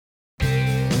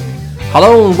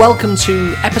Hello and welcome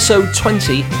to episode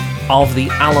 20 of the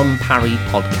Alan Parry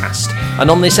podcast.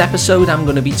 And on this episode I'm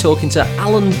going to be talking to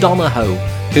Alan Donohoe,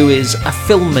 who is a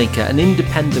filmmaker, an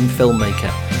independent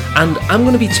filmmaker. And I'm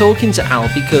going to be talking to Al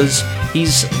because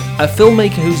he's a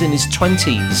filmmaker who's in his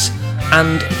 20s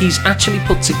and he's actually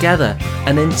put together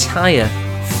an entire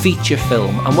feature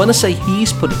film. And when I say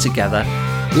he's put it together,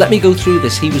 let me go through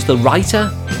this. He was the writer,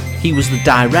 he was the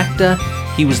director,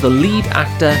 he was the lead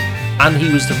actor, and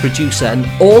he was the producer, and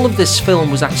all of this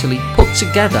film was actually put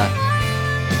together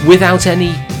without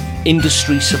any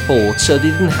industry support. So they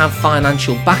didn't have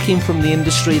financial backing from the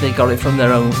industry, they got it from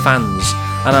their own fans.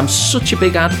 And I'm such a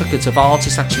big advocate of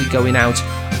artists actually going out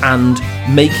and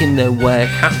making their work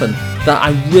happen that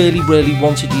I really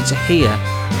wanted you to hear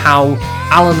how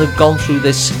Alan had gone through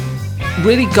this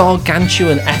really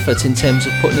gargantuan effort in terms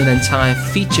of putting an entire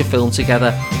feature film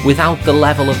together without the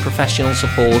level of professional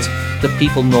support that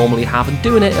people normally have, and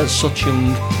doing it at such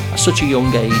a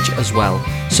young age as well.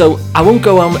 So I won't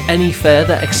go on any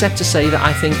further except to say that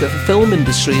I think that the film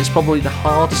industry is probably the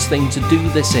hardest thing to do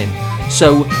this in.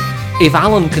 So if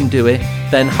Alan can do it,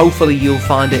 then hopefully you'll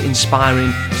find it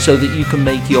inspiring so that you can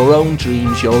make your own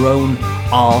dreams, your own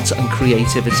art and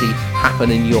creativity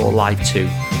happen in your life too.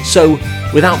 So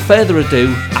without further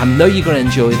ado, I know you're going to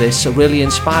enjoy this, a really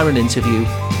inspiring interview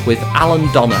with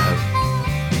Alan Donohoe.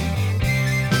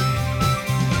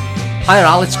 Hi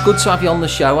Al, it's good to have you on the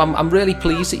show. I'm really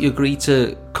pleased that you agreed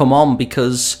to come on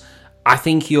because I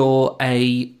think you're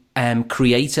a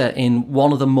creator in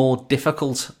one of the more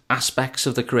difficult aspects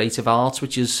of the creative arts,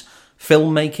 which is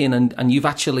filmmaking, and you've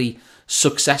actually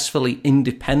successfully,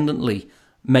 independently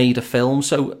made a film.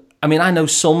 So, I mean, I know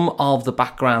some of the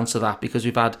background to that because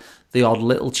we've had the odd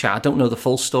little chat. I don't know the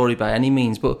full story by any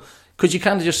means, but could you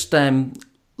kind of just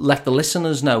let the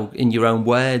listeners know in your own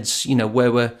words, you know,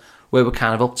 where we're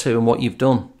kind of up to and what you've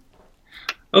done?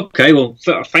 Okay, well,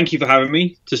 thank you for having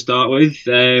me to start with.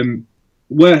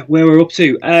 Where we're up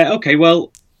to? Okay,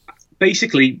 well,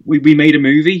 basically, we made a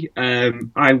movie.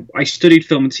 I studied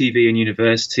film and TV in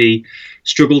university,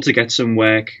 struggled to get some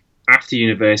work after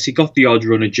university, got the odd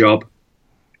runner job,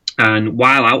 and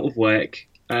while out of work,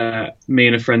 me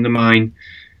and a friend of mine,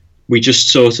 we just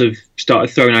sort of started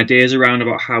throwing ideas around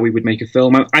about how we would make a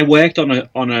film. I worked on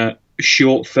a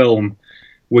short film,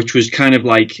 which was kind of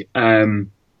like it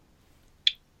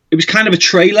was kind of a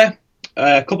trailer.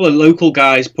 A couple of local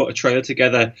guys put a trailer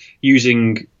together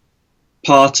using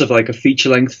parts of like a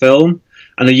feature-length film,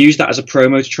 and they used that as a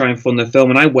promo to try and fund their film.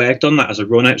 And I worked on that as a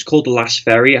run. It was called The Last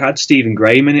Ferry. It had Stephen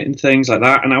Graham in it and things like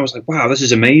that. And I was like, wow, this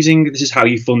is amazing. This is how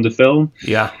you fund a film.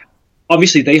 Yeah.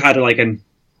 Obviously, they had like a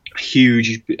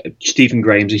huge... Stephen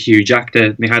Graham's a huge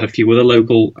actor. They had a few other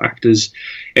local actors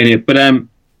in it. But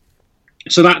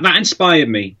so that inspired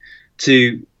me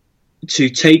to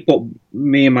take what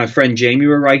me and my friend Jamie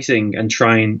were writing and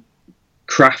try and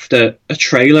craft a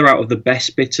trailer out of the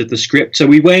best bits of the script. So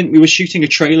we were shooting a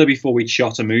trailer before we'd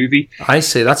shot a movie. I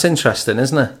see. That's interesting,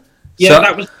 isn't it? Yeah, so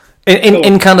that was...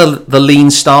 In kind of the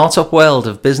lean startup world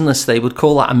of business, they would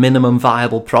call that a minimum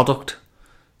viable product.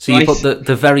 So you put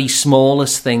the very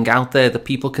smallest thing out there that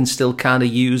people can still kind of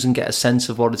use and get a sense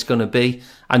of what it's going to be.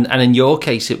 And in your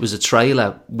case, it was a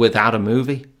trailer without a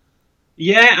movie.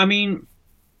 Yeah, I mean...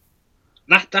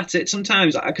 That's it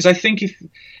sometimes, because I think if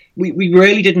we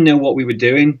really didn't know what we were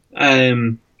doing. I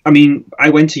mean, I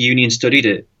went to uni and studied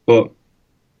it, but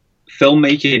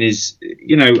filmmaking is,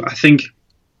 you know, I think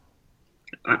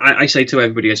I say to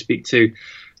everybody I speak to,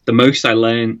 the most I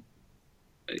learned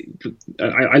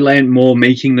more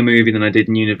making the movie than I did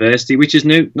in university, which is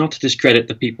not to discredit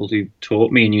the people who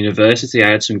taught me in university.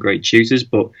 I had some great tutors,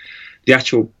 but the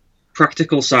actual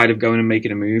practical side of going and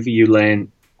making a movie, you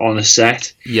learn on a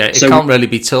set. Yeah, it can't really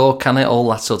be taught, can it? All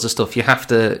that sort of stuff. You have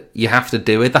to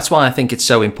do it. That's why I think it's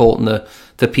so important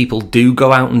that people do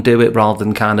go out and do it rather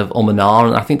than kind of and ah.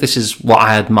 And I think this is what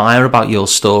I admire about your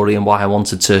story and why I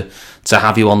wanted to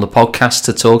have you on the podcast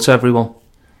to talk to everyone.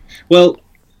 Well,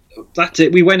 that's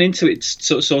it. We went into it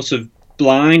sort of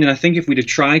blind, and I think if we'd have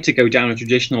tried to go down a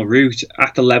traditional route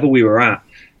at the level we were at,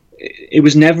 it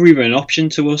was never even an option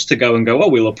to us to go, oh,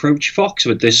 we'll approach Fox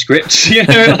with this script. You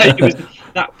know, like it was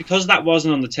that, because that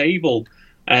wasn't on the table.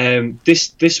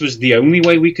 This was the only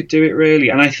way we could do it, really.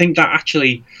 And I think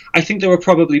there were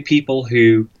probably people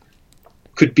who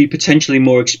could be potentially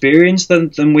more experienced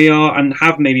than we are and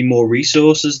have maybe more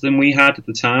resources than we had at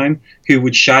the time, who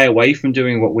would shy away from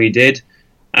doing what we did.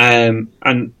 And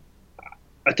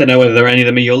I don't know whether any of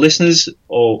them are your listeners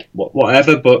or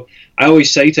whatever, but I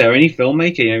always say to any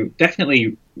filmmaker,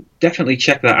 definitely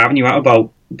check that avenue out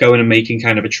about going and making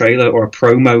kind of a trailer or a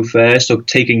promo first, or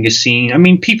taking a scene. I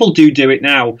mean, people do it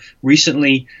now.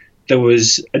 Recently, there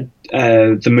was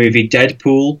the movie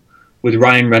Deadpool with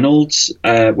Ryan Reynolds,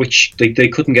 which they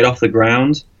couldn't get off the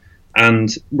ground, and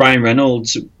Ryan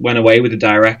Reynolds went away with the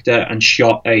director and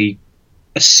shot a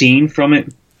scene from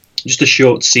it, just a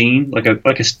short scene, like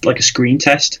a screen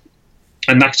test,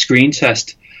 and that screen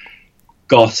test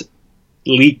got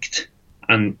leaked.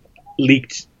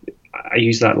 I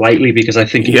use that lightly because I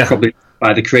think it was probably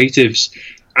by the creatives,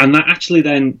 and that actually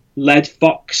then led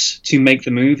Fox to make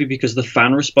the movie because the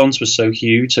fan response was so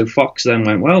huge. So Fox then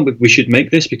went, well, we should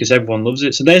make this because everyone loves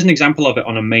it. So there's an example of it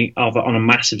on a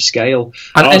massive scale.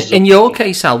 And in your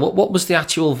case, Al, what was the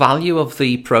actual value of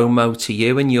the promo to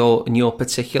you in your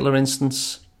particular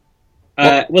instance?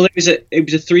 Well, it was a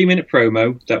 3-minute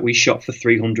promo that we shot for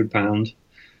 £300.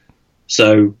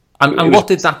 So, and what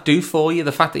did that do for you?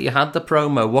 The fact that you had the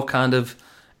promo, what kind of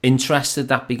interest did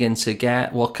that begin to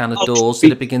get? What kind of doors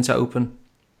did it begin to open?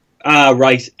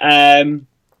 Right. Well,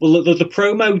 the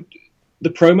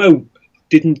promo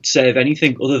didn't serve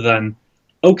anything other than,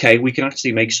 okay, we can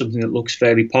actually make something that looks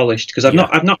fairly polished. Because I've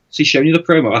not actually shown you the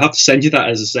promo. I have to send you that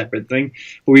as a separate thing.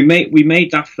 But we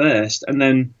made that first, and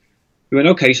then we went,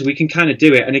 okay, so we can kind of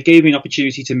do it. And it gave me an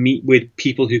opportunity to meet with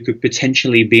people who could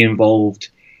potentially be involved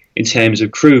in terms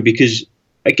of crew, because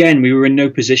again, we were in no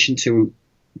position to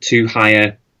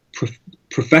hire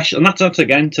professional. And that's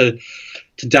again to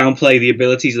downplay the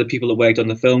abilities of the people that worked on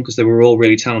the film, because they were all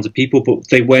really talented people, but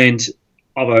they weren't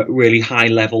of a really high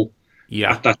level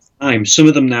at that time. Some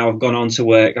of them now have gone on to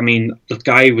work. I mean, the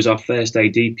guy who was our first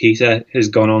AD, Peter, has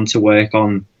gone on to work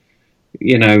on,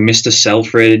 Mr.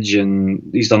 Selfridge, and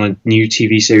he's done a new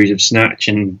TV series of Snatch,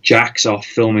 and Jack's off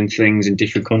filming things in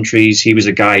different countries. He was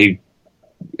a guy who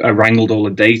wrangled all the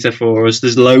data for us.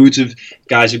 There's loads of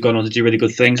guys who've gone on to do really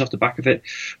good things off the back of it.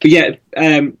 But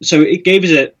so it gave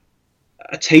us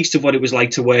a taste of what it was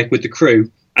like to work with the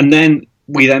crew, and then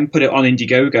we put it on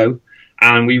Indiegogo,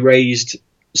 and we raised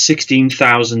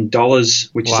 $16,000,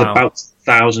 which is about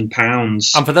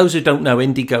 £1,000. And for those who don't know,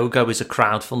 Indiegogo is a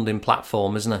crowdfunding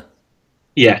platform, isn't it?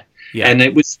 Yeah. And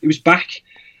it was back.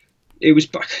 I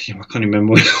can't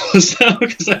remember what it was now,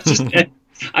 because I just.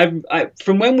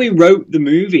 From when we wrote the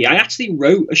movie, I actually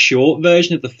wrote a short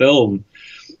version of the film.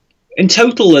 In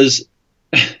total, there's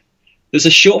a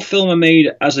short film I made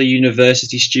as a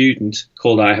university student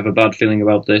called I Have a Bad Feeling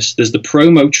About This. There's the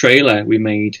promo trailer we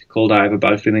made called I Have a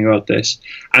Bad Feeling About This.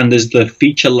 And there's the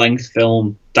feature-length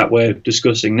film that we're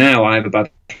discussing now, I Have a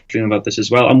Bad Feeling About This as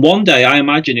well. And one day, I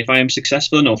imagine, if I am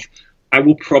successful enough, I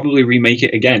will probably remake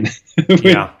it again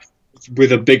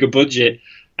with a bigger budget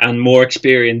and more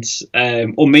experience,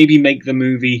 or maybe make the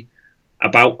movie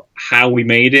about how we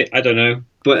made it. I don't know.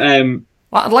 But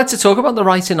well, I'd like to talk about the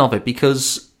writing of it,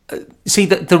 because see,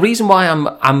 the reason why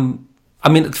I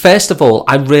mean, first of all,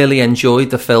 I really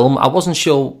enjoyed the film. I wasn't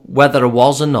sure whether it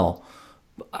was or not.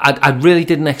 I really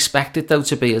didn't expect it, though,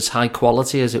 to be as high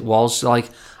quality as it was. Like,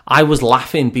 I was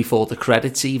laughing before the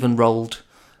credits even rolled.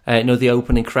 The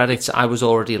opening credits, I was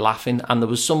already laughing, and there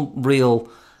was some real,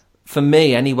 for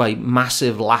me anyway,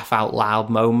 massive laugh out loud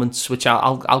moments, which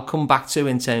I'll come back to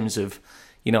in terms of,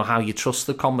 how you trust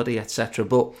the comedy, etc.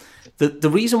 But the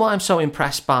reason why I'm so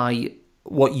impressed by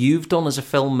what you've done as a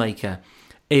filmmaker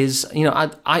is,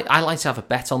 I like to have a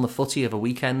bet on the footy of a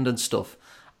weekend and stuff,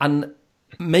 and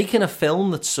making a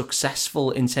film that's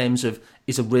successful in terms of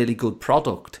is a really good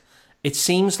product. It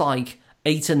seems like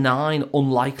 8 or 9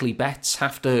 unlikely bets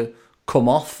have to come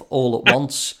off all at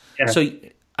once. Yeah. So,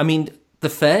 I mean, the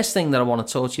first thing that I want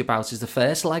to talk to you about is the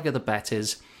first leg of the bet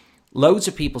is loads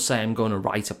of people say I'm going to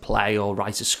write a play or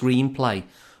write a screenplay,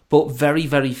 but very,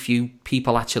 very few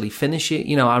people actually finish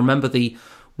it. I remember the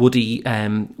Woody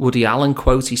Allen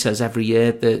quote. He says every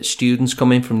year the students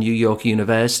come in from New York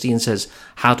University and says,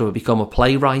 how do I become a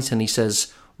playwright? And he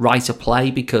says, write a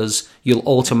play, because you'll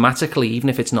automatically, even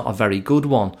if it's not a very good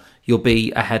one, you'll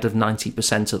be ahead of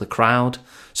 90% of the crowd.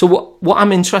 So what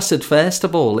I'm interested, first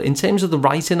of all, in terms of the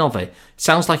writing of it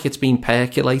sounds like it's been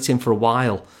percolating for a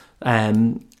while.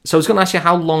 So I was going to ask you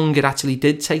how long it actually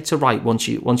did take to write once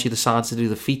you decided to do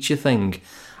the feature thing,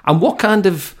 and what kind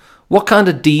of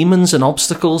demons and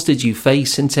obstacles did you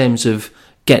face in terms of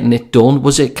getting it done?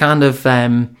 Was it kind of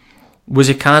a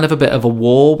bit of a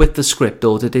war with the script,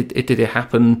 or did it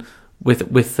happen with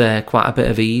quite a bit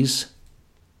of ease?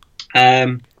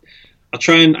 I'll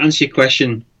try and answer your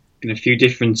question in a few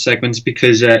different segments,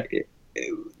 because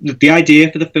the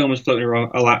idea for the film was floating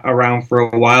around for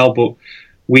a while, but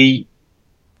we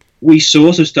we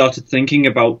sort of started thinking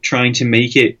about trying to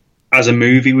make it as a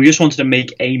movie. We just wanted to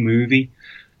make a movie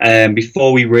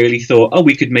before we really thought, oh,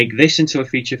 we could make this into a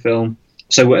feature film.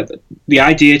 So the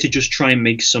idea to just try and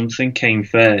make something came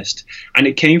first. And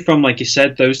it came from, like you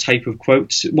said, those type of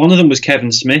quotes. One of them was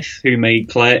Kevin Smith, who made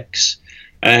Clerks.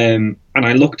 And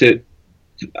I listened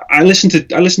to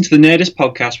the Nerdist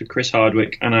podcast with Chris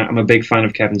Hardwick, and I'm a big fan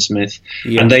of Kevin Smith.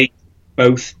 Yeah. And they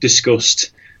both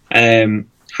discussed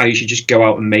how you should just go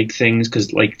out and make things,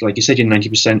 because like you said, you're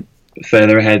 90%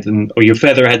 further ahead you're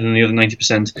further ahead than the other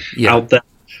 90% out there.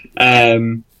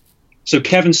 So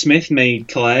Kevin Smith made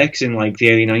Clerks in like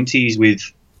the early 90s with,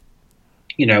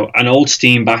 an old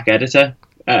Steamback editor.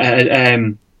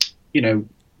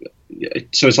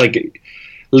 So it's like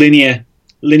linear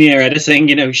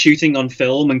editing, shooting on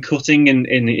film and cutting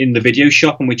in the video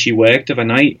shop in which he worked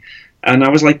overnight. And I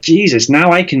was like, Jesus,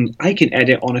 now I can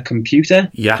edit on a computer.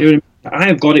 Yeah. I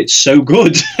have got it so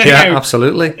good. Yeah,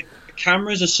 absolutely.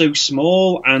 Cameras are so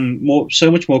small and so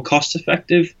much more cost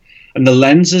effective, and the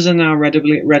lenses are now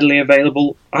readily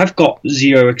available. I've got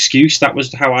zero excuse. That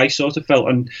was how I sort of felt.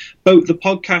 And both the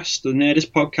podcast, the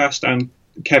Nerdist podcast, and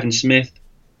Kevin Smith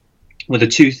were the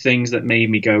two things that made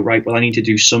me go, right, well, I need to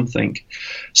do something.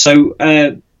 So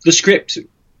the script,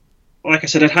 like I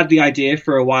said, I'd had the idea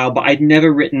for a while, but I'd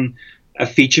never written a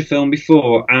feature film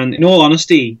before. And in all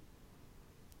honesty,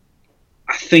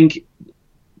 I think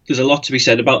there's a lot to be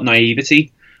said about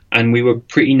naivety, and we were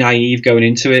pretty naive going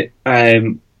into it.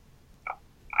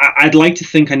 I'd like to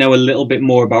think I know a little bit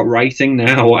more about writing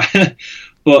now,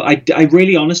 but I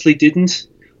really honestly didn't,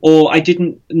 or I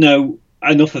didn't know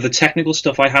enough of the technical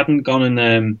stuff. I hadn't gone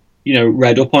and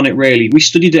read up on it really. We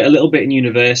studied it a little bit in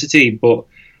university, but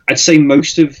I'd say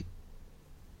most of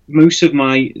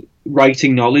my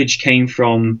writing knowledge came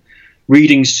from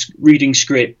reading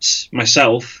scripts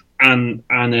myself and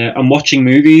watching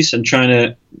movies and trying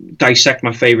to dissect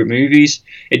my favorite movies.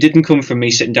 It didn't come from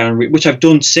me sitting down, which I've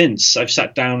done since. I've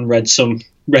sat down, read some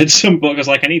books. I was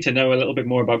like, I need to know a little bit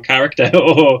more about character,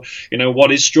 or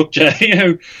what is structure.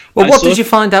 Well, what did you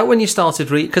find out when you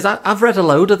started reading? Because I've read a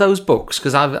load of those books,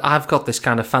 because I've got this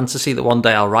kind of fantasy that one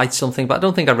day I'll write something, but I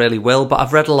don't think I really will. But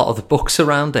I've read a lot of the books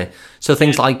around it. So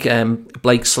things like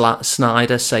Blake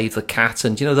Snyder, Save the Cat,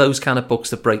 and those kind of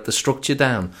books that break the structure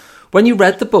down. When you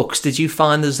read the books, did you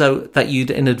find as though that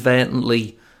you'd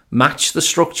inadvertently match the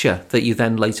structure that you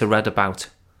then later read about?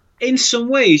 In some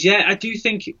ways, yeah. I do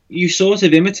think you sort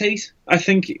of imitate. I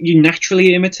think you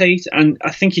naturally imitate, and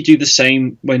I think you do the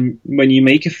same when you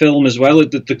make a film as well.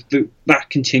 That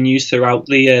continues throughout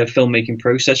the filmmaking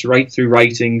process, right through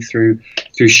writing, through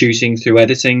shooting, through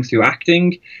editing, through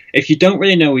acting. If you don't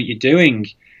really know what you're doing,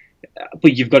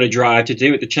 but you've got a drive to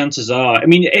do it, the chances are, I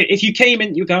mean, if you came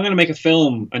in, you go, I'm going to make a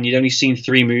film, and you'd only seen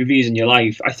 3 movies in your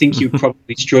life, I think you'd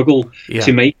probably struggle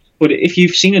to make. But if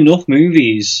you've seen enough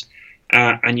movies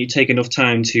and you take enough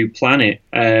time to plan it,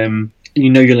 and you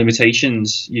know your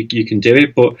limitations, you can do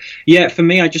it. But yeah, for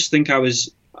me, I just think I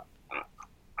was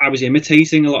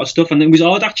imitating a lot of stuff, and it was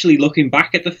odd actually looking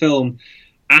back at the film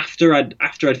after I'd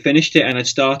finished it and I'd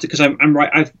started, because I'm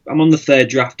on the 3rd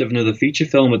draft of another feature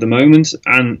film at the moment,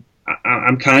 and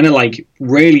I'm kind of like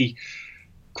really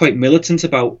quite militant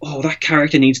about, that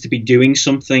character needs to be doing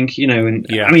something, and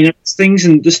I mean, there's things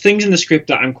in the script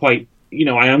that I'm quite,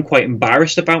 I am quite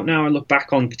embarrassed about now. I look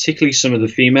back on particularly some of the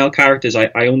female characters. I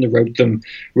only wrote them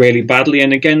really badly,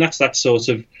 and again, that's that sort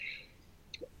of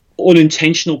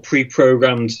unintentional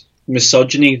pre-programmed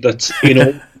misogyny that's in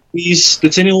all movies.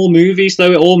 That's in all movies,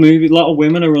 though. A lot of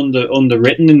women are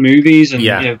underwritten in movies, and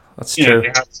that's true.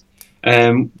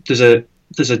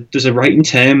 There's a writing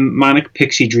term, manic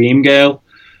pixie dream girl,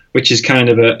 which is kind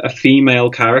of a female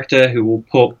character who will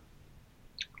put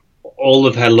all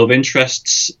of her love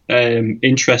interests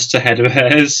ahead of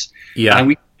hers. Yeah. And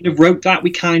we kind of wrote that,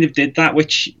 we kind of did that,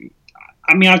 which,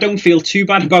 I mean, I don't feel too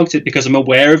bad about it because I'm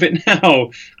aware of it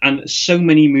now. And so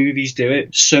many movies do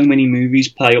it. So many movies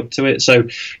play up to it. So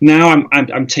now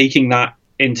I'm taking that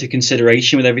into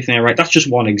consideration with everything I write. That's just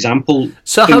one example.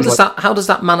 So how does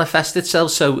that manifest itself?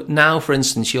 So now, for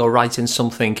instance, you're writing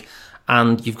something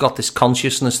and you've got this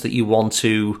consciousness that you want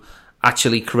to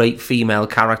actually create female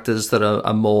characters that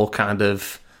are more kind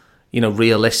of,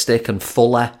 realistic and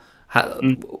fuller.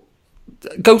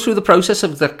 Go through the process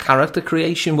of the character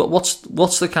creation.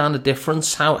 What's the kind of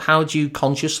difference? How do you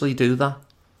consciously do that?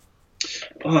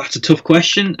 Oh, that's a tough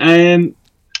question.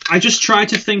 I just try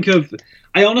to think of.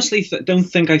 I honestly don't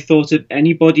think I thought of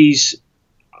anybody's.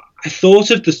 I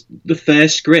thought of the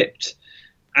first script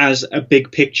as a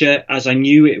big picture, as I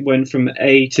knew it went from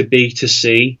A to B to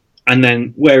C, and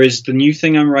then whereas the new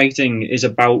thing I'm writing is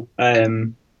about.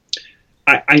 I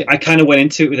I kind of went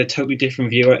into it with a totally different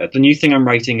view. The new thing I'm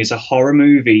writing is a horror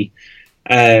movie,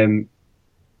 or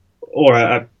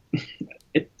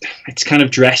it's kind of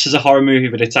dressed as a horror movie,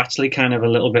 but it's actually kind of a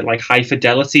little bit like High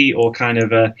Fidelity, or kind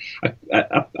of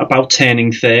about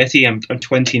turning 30. I'm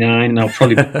 29, and I'll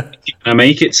probably when I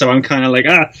make it, so I'm kind of like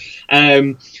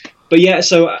but yeah.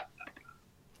 So I'm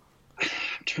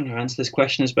trying to answer this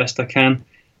question as best I can.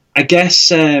 I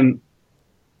guess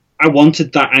I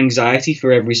wanted that anxiety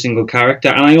for every single character,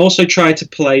 and I also tried to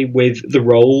play with the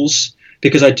roles,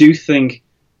 because I do think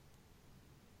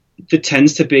there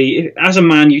tends to be, as a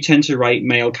man, you tend to write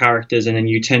male characters, and then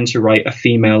you tend to write a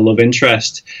female love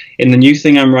interest. In the new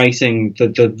thing I'm writing,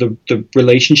 the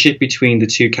relationship between the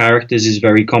two characters is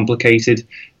very complicated,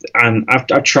 and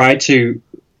I've tried to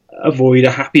avoid a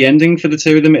happy ending for the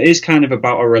two of them. It is kind of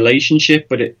about a relationship,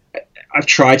 but I've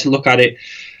tried to look at it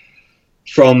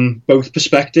from both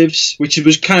perspectives, which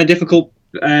was kind of difficult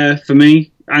for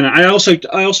me. And I also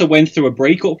went through a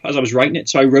breakup as I was writing it,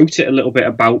 so I wrote it a little bit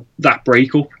about that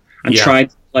breakup, and tried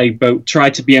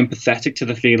to be empathetic to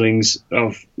the feelings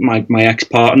of my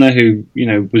ex-partner, who, you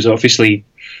know, was obviously,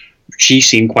 she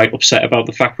seemed quite upset about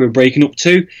the fact we were breaking up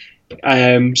too.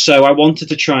 So I wanted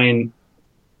to try and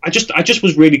I just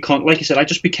was really like I said, I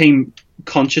just became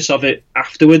conscious of it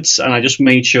afterwards, and I just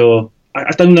made sure.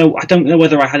 I don't know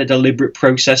whether I had a deliberate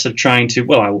process of trying to.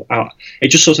 Well, it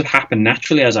just sort of happened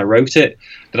naturally as I wrote it,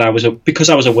 that because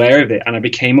I was aware of it, and I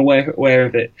became aware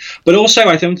of it. But also,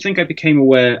 I don't think I became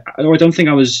aware, or I don't think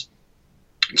I was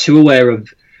too aware of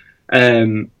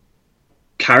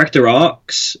character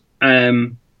arcs.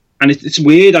 And it's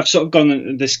weird. I've sort of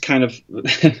gone this kind of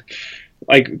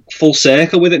like full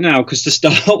circle with it now, because to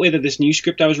start with, this new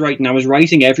script I was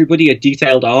writing everybody a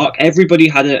detailed arc. Everybody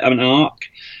had an arc.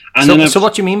 And so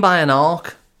what do you mean by an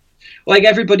arc? Like,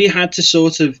 everybody had to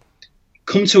sort of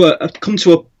come to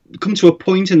a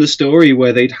point in the story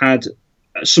where they'd had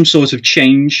some sort of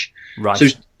change. Right. So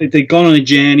they'd gone on a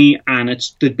journey, and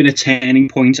there'd been a turning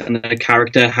point, and the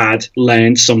character had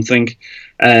learned something.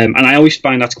 And I always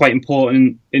find that's quite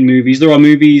important in movies. There are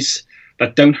movies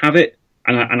that don't have it,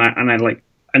 and I like,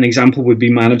 an example would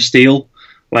be Man of Steel.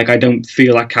 Like, I don't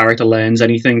feel that character learns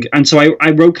anything, and so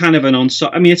I wrote kind of an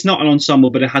ensemble. I mean, it's not an ensemble,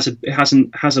 but it has a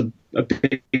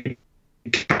big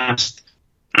cast,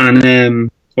 and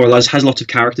has lots of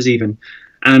characters even,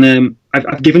 and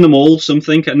I've given them all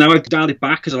something, and now I've dialed it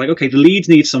back, because I'm like, okay, the leads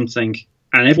need something,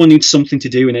 and everyone needs something to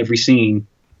do in every scene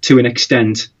to an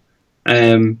extent,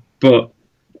 but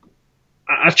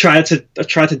I've tried to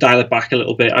dial it back a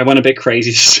little bit. I went a bit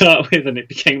crazy to start with, and it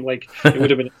became like it would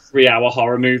have been a 3-hour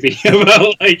horror movie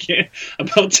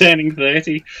about turning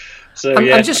 30. So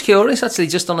I'm just curious, actually,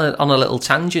 just on a little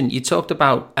tangent. You talked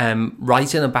about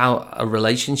writing about a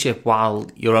relationship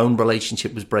while your own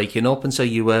relationship was breaking up, and so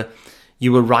you were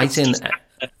writing.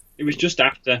 It was just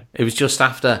after. It was just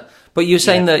after. But you're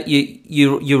saying that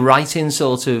you're writing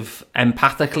sort of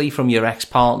empathically from your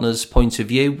ex-partner's point of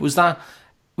view. Was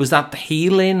that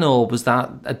healing, or was that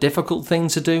a difficult thing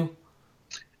to do?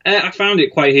 I found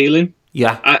it quite healing.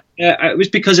 Yeah. It was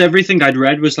because everything I'd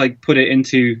read was like put it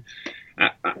into.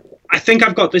 I think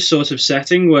I've got this sort of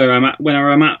setting where when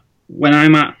I'm at.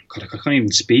 God, I can't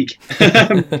even speak.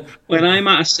 When I'm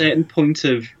at a certain point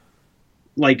of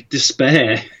like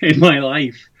despair in my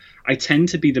life, I tend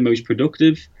to be the most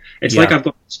productive. It's like I've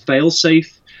got this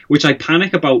fail-safe, which I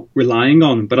panic about relying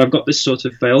on, but I've got this sort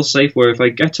of fail-safe where if I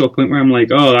get to a point where I'm like,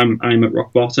 oh, I'm at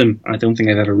rock bottom, I don't think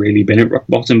I've ever really been at rock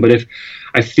bottom, but if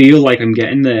I feel like I'm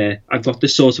getting there, I've got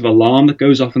this sort of alarm that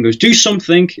goes off and goes, do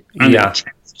something, and it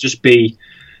tends to just be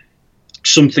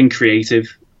something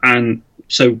creative. And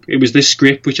so it was this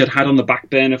script which I'd had on the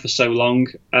back burner for so long,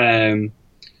 and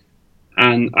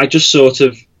I just sort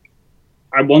of,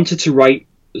 I wanted to write.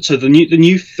 So the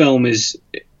new film is,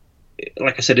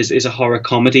 like I said, is a horror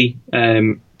comedy,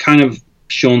 kind of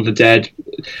Shaun of the Dead.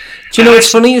 Do you know,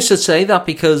 it's funny you should say that,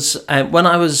 because when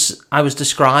I was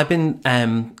describing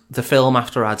the film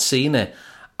after I'd seen it,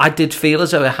 I did feel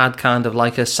as though it had kind of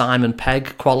like a Simon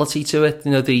Pegg quality to it.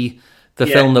 You know, the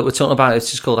film that we're talking about,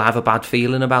 it's just called I Have a Bad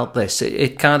Feeling About This.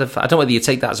 It kind of, I don't know whether you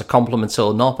take that as a compliment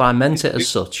or not, but I meant it as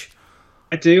such.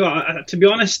 I do. To be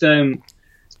honest,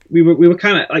 we were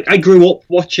kind of like, I grew up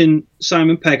watching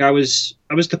Simon Pegg. I was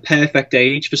the perfect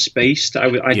age for Spaced.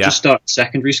 I just started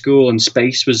secondary school, and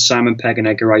Space was Simon Pegg and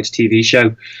Edgar Wright's TV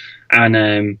show,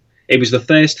 and it was the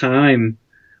first time,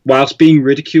 whilst being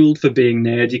ridiculed for being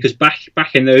nerdy, because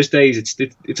back in those days,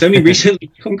 it's only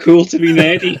recently become cool to be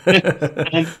nerdy.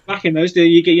 And back in those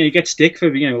days, you get stick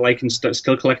for liking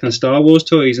still collecting Star Wars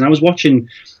toys, and I was watching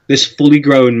this fully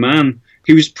grown man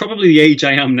who was probably the age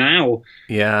I am now.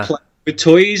 Yeah. with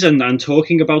toys and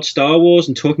talking about Star Wars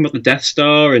and talking about the Death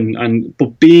Star and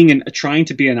but trying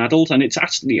to be an adult, and it's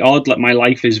actually odd that my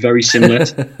life is very similar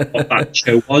to what that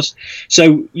show was.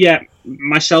 So yeah,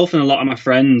 myself and a lot of my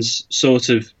friends sort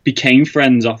of became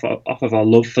friends off of our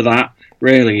love for that,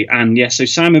 really. And yeah, so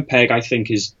Simon Pegg I think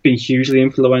has been hugely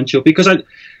influential because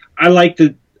I like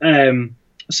the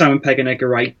Simon Pegg and Edgar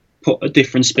Wright put a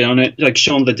different spin on it. Like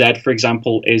Shaun of the Dead, for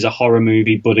example, is a horror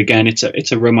movie, but again, it's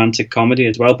a romantic comedy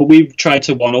as well. But we've tried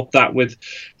to one up that with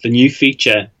the new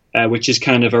feature, which is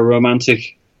kind of a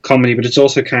romantic comedy, but it's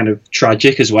also kind of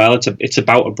tragic as well. It's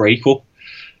about a breakup.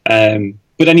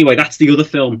 But anyway, that's the other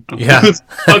film. Yeah.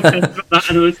 That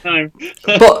another time.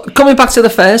 But coming back to the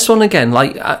first one again,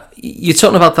 like you're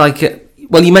talking about, like,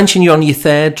 well, you mentioned you're on your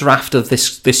third draft of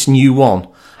this new one.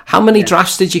 How many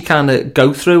drafts did you kind of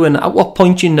go through, and at what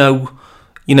point you know,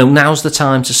 now's the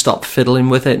time to stop fiddling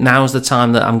with it? Now's the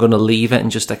time that I'm going to leave it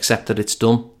and just accept that it's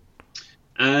done?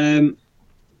 Again,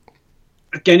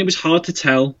 it was hard to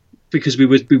tell because we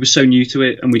were so new to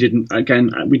it, and we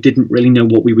didn't really know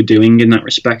what we were doing in that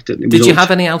respect. Did you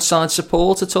have any outside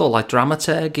support at all, like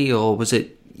dramaturgy, or was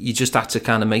it you just had to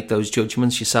kind of make those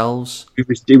judgments yourselves?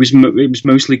 It was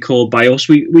mostly called by us.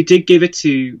 We did give it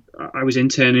to. I was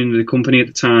interning in the company at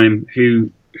the time, who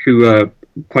are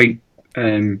quite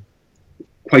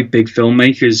big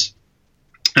filmmakers,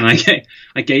 and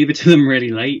I gave it to them really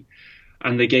late,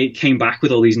 and they came back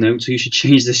with all these notes. So you should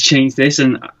change this,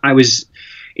 and I was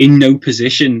in no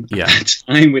position at the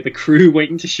time with the crew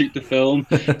waiting to shoot the film.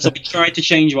 So I tried to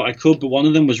change what I could, but one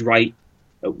of them was right.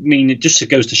 I mean, it just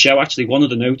goes to show, actually, one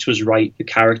of the notes was write the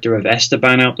character of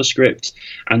Esteban out the script.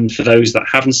 And for those that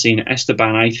haven't seen it,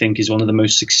 Esteban, I think, is one of the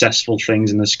most successful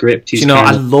things in the script.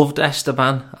 I loved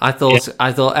Esteban. I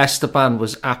thought Esteban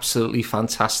was absolutely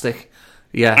fantastic.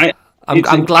 Yeah,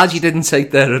 I'm glad you didn't take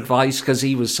their advice because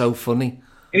he was so funny.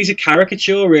 He's a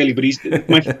caricature, really, but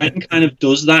my friend kind of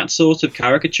does that sort of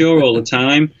caricature all the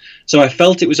time. So I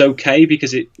felt it was okay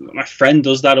because my friend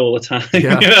does that all the time.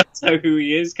 Yeah. That's who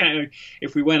he is. Kind of,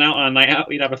 if we went out on a night out,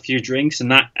 we'd have a few drinks,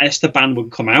 and that Esteban would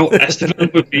come out.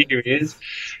 Esteban would be who he is.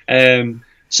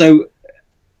 So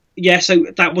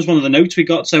that was one of the notes we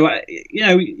got. So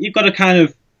you've got to kind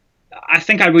of. I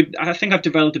think I've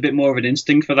developed a bit more of an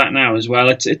instinct for that now as well.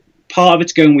 Part of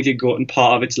it's going with your gut and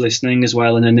part of it's listening as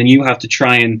well, and then you have to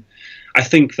try and. I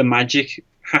think the magic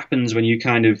happens when you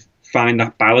kind of find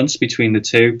that balance between the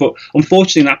two. But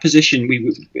unfortunately, in that position,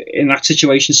 we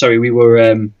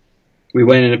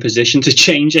weren't in a position to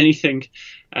change anything.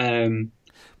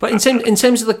 But in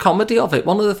terms of the comedy of it,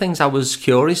 one of the things I was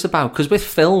curious about, because with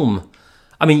film,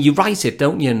 I mean, you write it,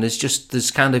 don't you? And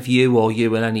there's kind of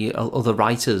you and any other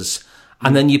writers.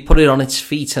 And then you put it on its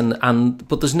feet,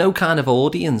 but there's no kind of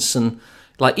audience, and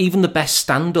like even the best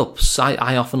stand-ups,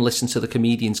 I often listen to the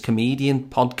Comedian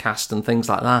podcast and things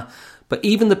like that. But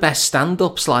even the best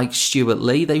stand-ups like Stuart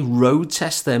Lee, they road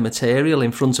test their material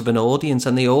in front of an audience,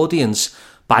 and the audience,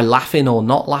 by laughing or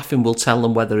not laughing, will tell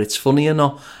them whether it's funny or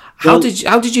not. How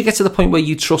did you get to the point where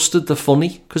you trusted the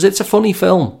funny? Because it's a funny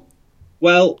film.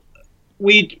 Well,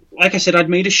 like I said, I'd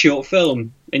made a short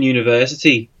film in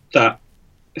university that.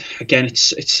 Again,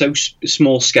 it's so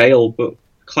small scale, but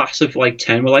class of like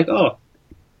 10 were like, oh,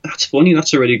 that's funny,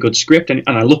 that's a really good script. And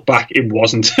I look back, it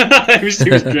wasn't. it was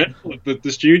dreadful, the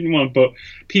student one, but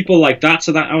people like that.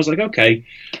 So that I was like, okay.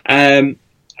 And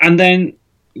then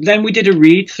we did a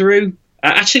read through.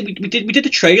 Actually, we did the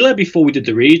trailer before we did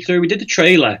the read through. We did the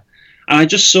trailer, and I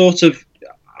just sort of.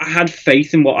 I had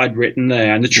faith in what I'd written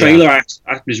there, and the trailer act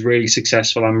was really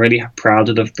successful. I'm really proud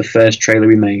of the first trailer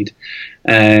we made.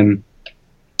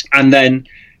 And then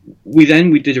we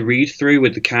did a read through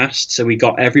with the cast, so we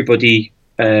got everybody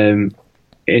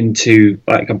into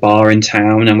like a bar in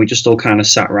town, and we just all kind of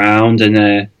sat around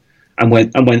and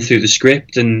went through the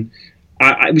script. And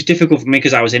it was difficult for me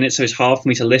because I was in it, so it's hard for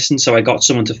me to listen. So I got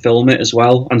someone to film it as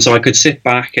well, and so I could sit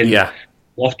back and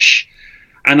watch.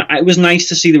 And it was nice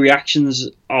to see the reactions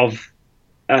of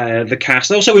the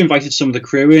cast. I also invited some of the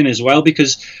crew in as well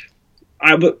because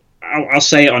I'll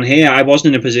say it on here. I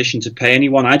wasn't in a position to pay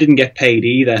anyone. I didn't get paid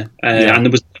either,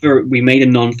 and we made a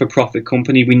non-for-profit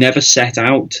company. We never set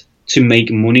out to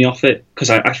make money off it because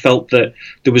I felt that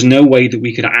there was no way that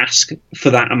we could ask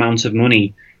for that amount of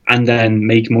money and then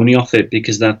make money off it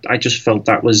because I just felt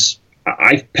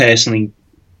I personally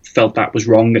felt that was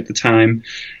wrong at the time.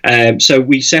 So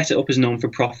we set it up as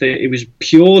non-for-profit. It was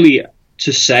purely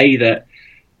to say that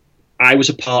I was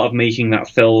a part of making that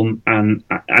film, and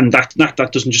that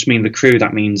doesn't just mean the crew.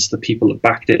 That means the people that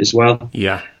backed it as well.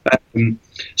 Yeah.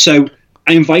 So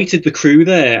I invited the crew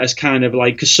there as kind of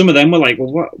like, because some of them were like,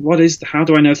 well, how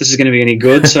do I know if this is going to be any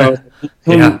good? So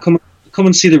come come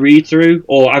and see the read through,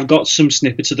 or I've got some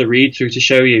snippets of the read through to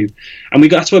show you. And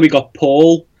that's where we got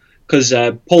Paul, because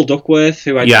Paul Duckworth,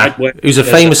 who who's a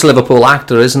famous Liverpool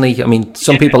actor, isn't he? I mean,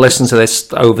 some people listen to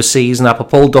this overseas, and but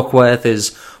Paul Duckworth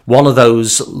is one of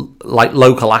those like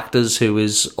local actors who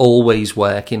is always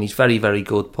working. He's very, very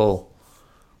good, Paul.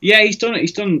 Yeah, he's done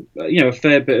a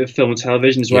fair bit of film and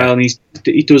television as well, and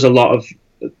he does a lot of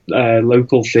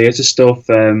local theatre stuff.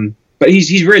 But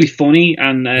he's really funny,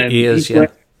 and he is.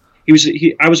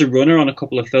 I was a runner on a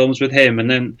couple of films with him,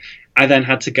 and then I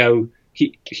had to go.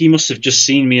 He must have just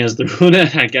seen me as the runner,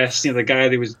 I guess, the guy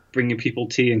that was bringing people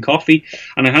tea and coffee,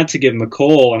 and I had to give him a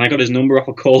call, and I got his number off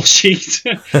a call sheet.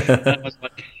 And I was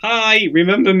like, "Hi,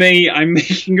 remember me? I'm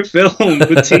making a film.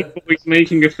 The Tea Boy's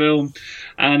making a film,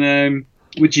 and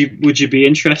would you be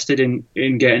interested in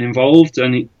getting involved?"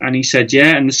 And he said,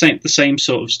 "Yeah." And the same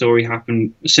sort of story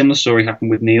happened. A similar story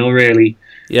happened with Neil, really.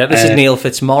 Yeah, this is Neil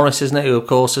Fitzmaurice, isn't it? Who, of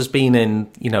course, has been in,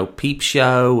 Peep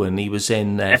Show, and he was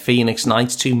in Phoenix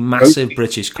Nights, 2 massive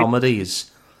British comedies.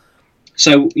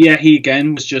 So yeah, he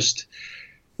again was just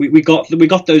we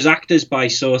got those actors by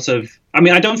sort of. I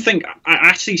mean, I don't think I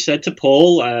actually said to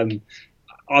Paul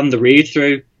on the read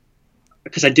through,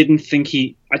 because I didn't think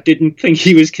he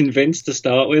was convinced to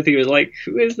start with. He was like,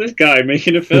 "Who is this guy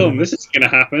making a film? This is going to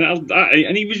happen."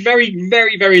 And he was very,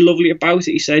 very, very lovely about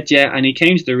it. He said, "Yeah," and he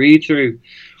came to the read through,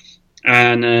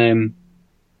 and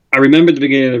I remember at the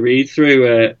beginning of the read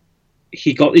through,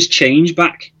 he got his change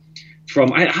back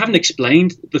from. I haven't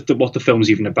explained what the film's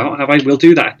even about, have I? We'll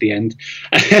do that at the end.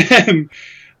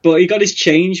 But he got his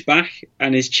change back,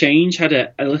 and his change had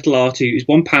a little R2, his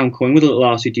 £1 coin with a little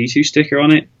R2D2 sticker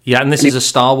on it. Yeah, and this is a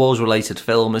Star Wars related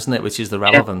film, isn't it? Which is the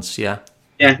relevance, yeah.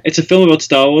 Yeah, it's a film about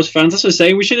Star Wars fans. That's what I'm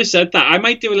saying. We should have said that. I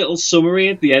might do a little summary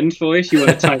at the end for you if you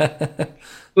want to type.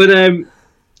 But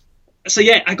so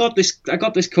yeah, I got this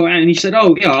coin, and he said,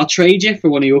 "Oh yeah, I'll trade you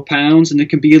for one of your pounds, and it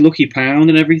can be a lucky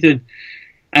pound and everything."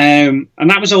 And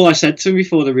that was all I said to him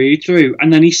before the read through.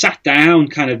 And then he sat down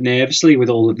kind of nervously with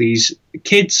all of these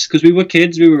kids, because we were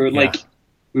kids. We were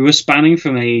we were spanning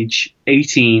from age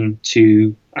 18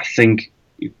 to, I think,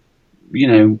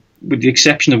 with the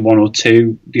exception of one or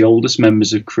two, the oldest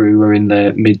members of crew were in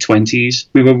their mid-20s.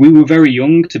 We were very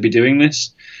young to be doing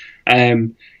this.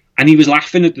 And he was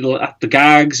laughing at the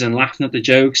gags and laughing at the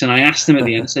jokes. And I asked him at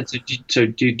the end, I said, "So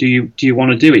do you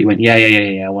want to do it?" He went, "Yeah,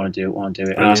 I want to do it.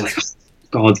 And I was like, "Oh,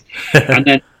 God." And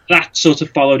then that sort of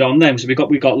followed on then. So we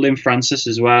got Lynn Francis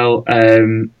as well.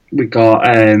 We got,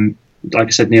 like I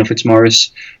said, Neil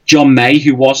Fitzmaurice, John May,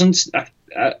 who wasn't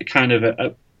kind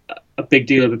of a big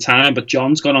deal at the time, but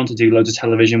John's gone on to do loads of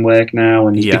television work now,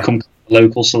 and he's become a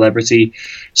local celebrity.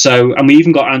 So, and we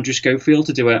even got Andrew Schofield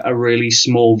to do a really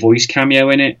small voice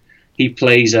cameo in it. He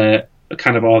plays a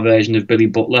kind of our version of Billy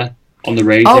Butler on the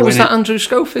radio. Oh, was that Andrew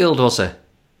Schofield, was it?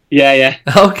 Yeah.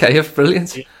 Okay,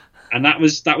 brilliant. Yeah. And that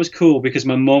was cool, because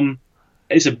my mum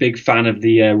is a big fan of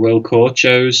the Royal Court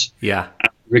shows. Yeah. I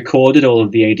recorded all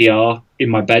of the ADR in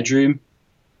my bedroom.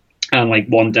 And like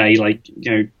one day,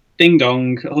 ding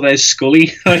dong, oh, there's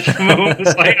Scully. Like my mum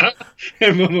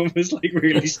was like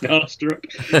really starstruck.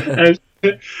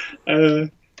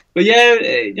 But yeah,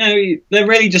 they're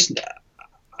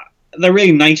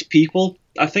really nice people.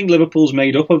 I think Liverpool's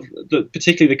made up of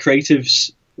particularly the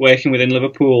creatives working within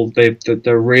Liverpool.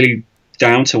 They're really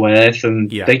down to earth,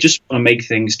 and they just want to make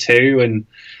things too. And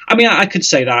I mean, I could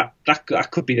say that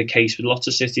could be the case with lots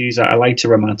of cities. I like to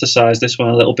romanticize this one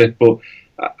a little bit, but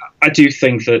I do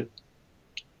think that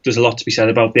there's a lot to be said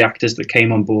about the actors that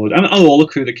came on board, and all the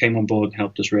crew that came on board and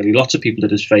helped us. Really, lots of people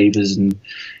did us favors, and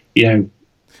didn't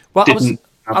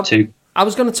have to. I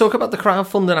was going to talk about the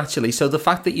crowdfunding, actually. So the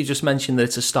fact that you just mentioned that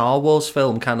it's a Star Wars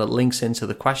film kind of links into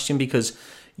the question, because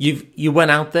you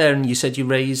went out there and you said you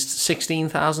raised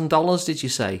 $16,000. Did you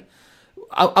say?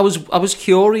 I was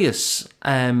curious.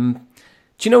 Do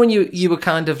you know when you were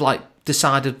kind of like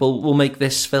decided, well, we'll make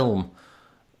this film?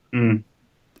 Mm.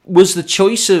 Was the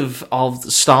choice of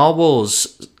Star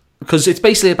Wars, because it's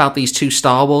basically about these two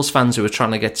Star Wars fans who are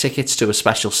trying to get tickets to a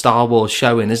special Star Wars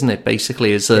showing, isn't it?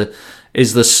 Basically, is the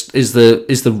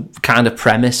kind of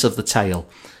premise of the tale.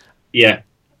 Yeah.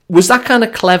 Was that kind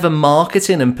of clever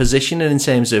marketing and positioning in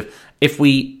terms of if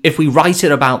we write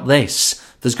it about this,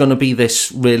 there's going to be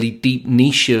this really deep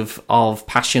niche of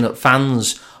passionate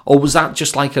fans, or was that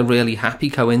just like a really happy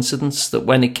coincidence that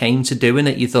when it came to doing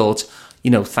it, you thought,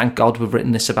 thank God we've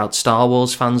written this about Star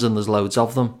Wars fans and there's loads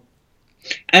of them?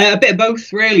 A bit of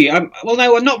both, really. Well,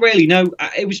 no, not really. No,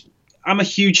 I'm a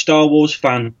huge Star Wars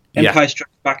fan. Empire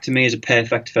Strikes Back to me is a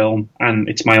perfect film, and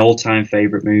it's my all-time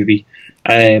favourite movie.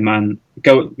 And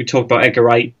we talk about Edgar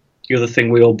Wright. the other thing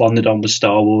we all bonded on was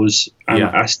Star Wars, and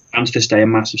I'm to this day a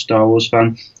massive Star Wars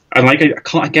fan. And like I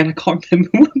can't remember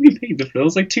when we made the film. It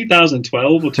was like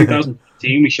 2012 or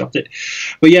 2015 we shot it.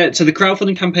 But yeah, so the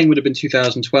crowdfunding campaign would have been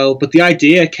 2012, but the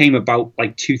idea came about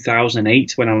like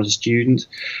 2008 when I was a student.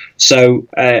 So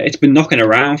it's been knocking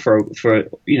around for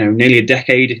nearly a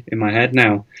decade in my head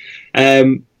now.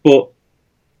 But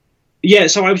yeah,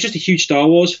 so I was just a huge Star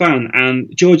Wars fan,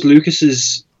 and George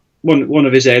Lucas's one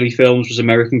of his early films was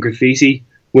American Graffiti,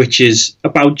 which is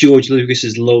about George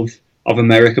Lucas's love of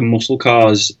American muscle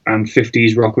cars and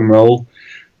 50s rock and roll.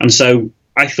 And so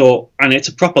I thought, and it's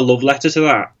a proper love letter to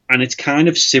that, and it's kind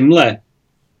of similar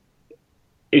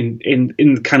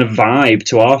in kind of vibe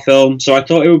to our film. So I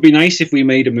thought it would be nice if we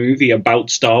made a movie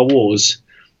about Star Wars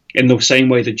in the same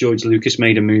way that George Lucas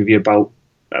made a movie about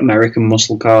American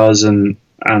muscle cars and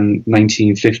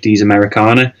 1950s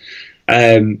Americana.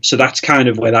 So that's kind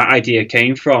of where that idea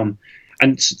came from.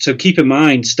 And so keep in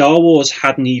mind, Star Wars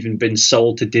hadn't even been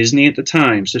sold to Disney at the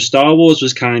time. So Star Wars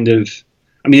was kind of,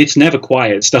 I mean, it's never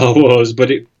quiet, Star Wars, but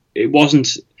it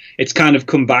wasn't, it's kind of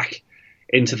come back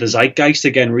into the zeitgeist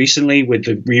again recently with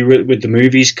the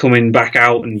movies coming back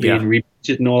out and being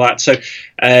rebooted and all that. So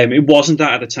it wasn't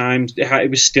that at the time.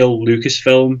 It was still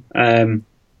Lucasfilm.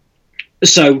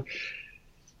 So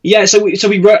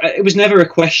we wrote, it was never a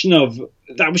question of,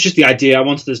 that was just the idea. I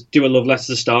wanted to do a love letter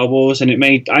to Star Wars, and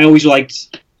I always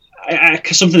liked,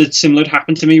 something that similar had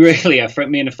happened to me really.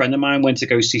 Me and a friend of mine went to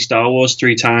go see Star Wars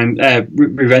 3 times,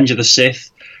 Revenge of the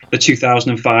Sith, the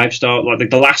 2005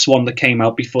 the last one that came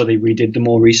out before they redid them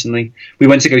more recently. We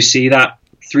went to go see that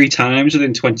 3 times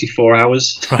within 24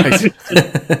 hours. Right.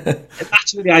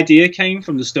 That's where the idea came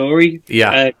from, the story.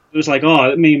 Yeah. It was like,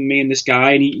 me and this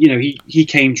guy, and he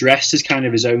came dressed as kind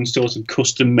of his own sort of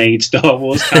custom-made Star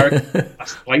Wars character,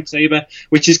 lightsaber,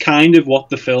 which is kind of what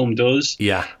the film does.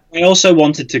 Yeah. I also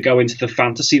wanted to go into the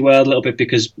fantasy world a little bit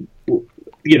because,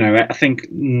 I think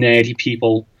nerdy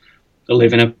people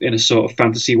live in a sort of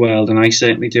fantasy world, and I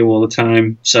certainly do all the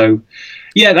time. So,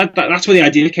 yeah, that's where the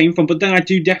idea came from. But then I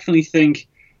do definitely think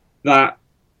that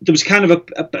there was kind of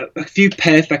a few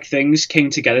perfect things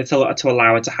came together to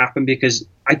allow it to happen, because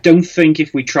I don't think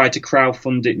if we tried to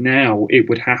crowdfund it now, it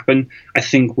would happen. I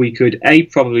think we could,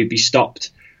 probably be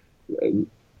stopped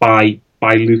by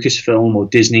Lucasfilm or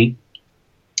Disney,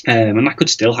 and that could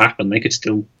still happen. They could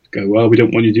still go, well, we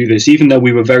don't want you to do this, even though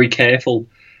we were very careful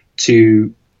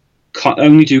to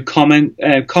only do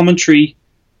commentary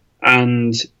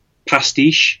and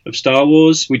pastiche of Star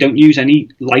Wars. We don't use any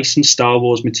licensed Star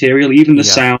Wars material, even the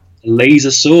sound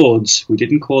laser swords. We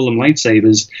didn't call them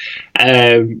lightsabers.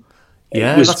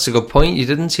 That's a good point. You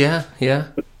didn't, yeah.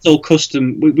 It's all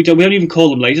custom. We don't even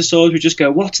call them laser swords. We just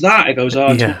go, what's that? It goes,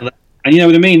 and you know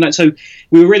what I mean. So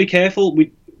we were really careful.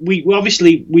 We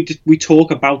obviously we talk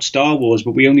about Star Wars,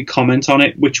 but we only comment on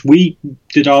it, which we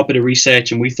did our bit of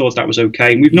research and we thought that was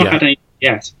okay. And we've not had any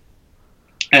yet.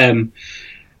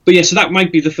 But yeah, so that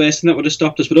might be the first thing that would have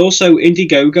stopped us. But also,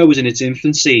 Indiegogo was in its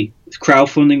infancy.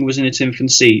 Crowdfunding was in its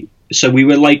infancy. So we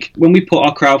were like, when we put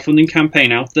our crowdfunding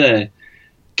campaign out there,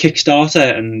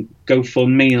 Kickstarter and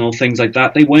GoFundMe and all things like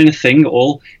that, they weren't a thing at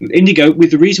all.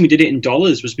 The reason we did it in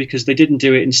dollars was because they didn't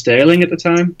do it in sterling at the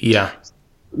time. Yeah.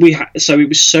 So it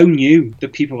was so new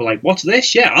that people were like, what's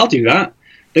this? Yeah, I'll do that.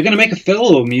 They're going to make a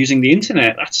film using the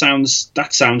internet. That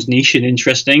sounds niche and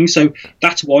interesting. So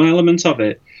that's one element of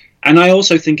it. And I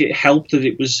also think it helped that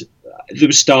there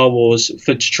was Star Wars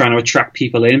for trying to attract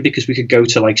people in, because we could go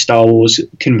to like Star Wars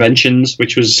conventions,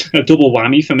 which was a double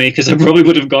whammy for me because I probably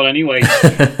would have gone anyway.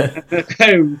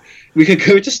 We could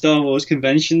go to Star Wars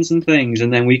conventions and things,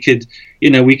 and then we could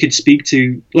speak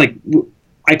to, like,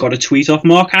 I got a tweet off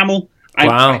Mark Hamill.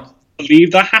 Wow. I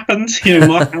believe that happened.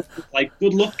 Mark Hamill was like,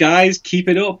 good luck, guys, keep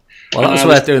it up. Well, that was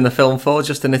worth doing the film for,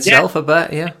 just in itself, I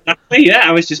bet, yeah. Exactly, yeah,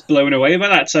 I was just blown away by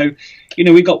that. So,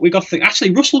 we got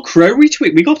actually, Russell Crowe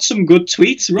retweet. We got some good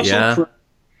tweets. Russell Crowe.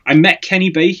 I met Kenny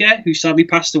Baker, who sadly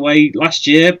passed away last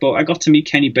year, but I got to meet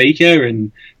Kenny Baker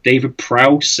and David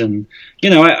Prowse, and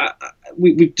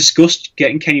we discussed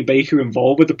getting Kenny Baker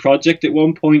involved with the project at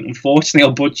one point. Unfortunately,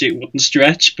 our budget wouldn't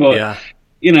stretch, but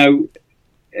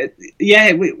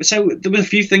so there were a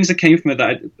few things that came from it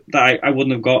that I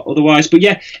wouldn't have got otherwise. But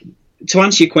yeah, to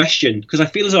answer your question, because I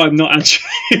feel as though I'm not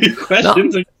answering your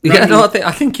questions.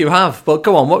 I think you have. But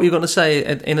go on, what were you going to say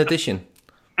in addition?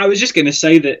 I was just going to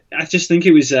say that I just think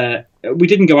it was we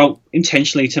didn't go out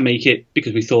intentionally to make it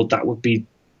because we thought that would be,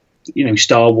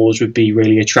 Star Wars would be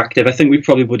really attractive. I think we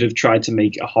probably would have tried to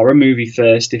make a horror movie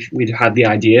first if we'd had the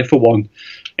idea for one.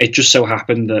 It just so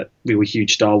happened that we were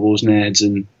huge Star Wars nerds,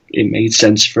 and it made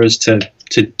sense for us to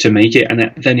to make it, and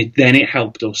then it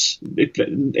helped us.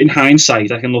 In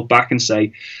hindsight, I can look back and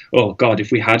say, oh God,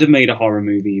 if we had have made a horror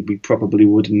movie, we probably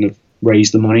wouldn't have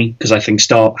raised the money, because I think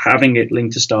having it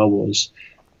linked to Star Wars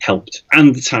helped,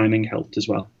 and the timing helped as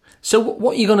well. So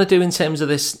what are you going to do in terms of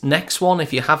this next one?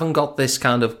 If you haven't got this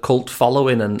kind of cult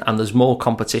following and there's more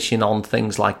competition on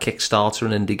things like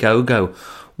Kickstarter and Indiegogo,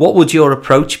 what would your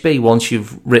approach be once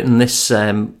you've written this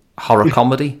horror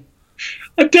comedy?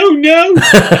 I don't know.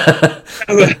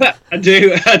 I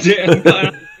do.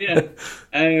 Yeah.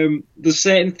 There's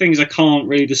certain things I can't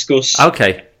really discuss.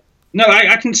 Okay. No,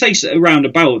 I can say around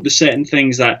about the certain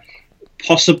things that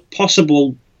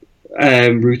possible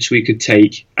routes we could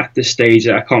take at this stage.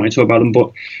 I can't really talk about them,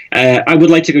 but I would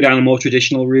like to go down a more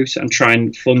traditional route and try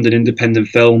and fund an independent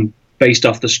film based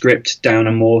off the script down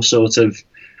a more sort of,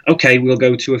 okay, we'll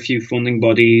go to a few funding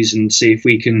bodies and see if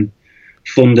we can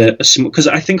fund a small, because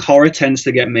I think horror tends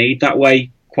to get made that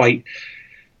way quite.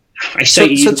 So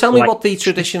tell me what the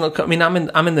traditional. I mean,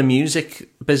 I'm in the music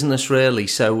business really,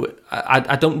 so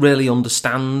I don't really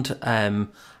understand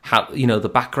how,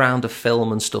 the background of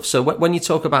film and stuff. So when you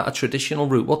talk about a traditional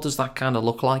route, what does that kind of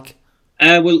look like?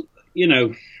 Well,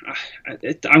 I'm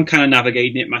kind of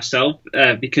navigating it myself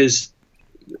because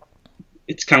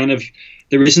it's kind of,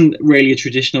 there isn't really a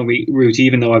traditional route,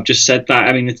 even though I've just said that.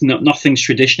 I mean, it's nothing's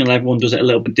traditional. Everyone does it a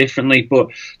little bit differently. But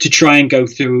to try and go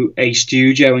through a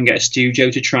studio and get a studio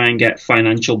to try and get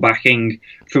financial backing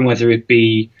from whether it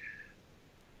be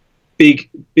big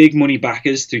money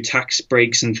backers through tax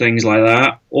breaks and things like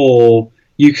that, or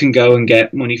you can go and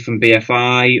get money from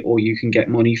BFI, or you can get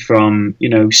money from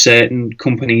certain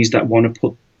companies that want to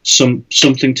put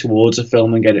something towards a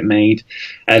film and get it made.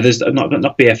 There's not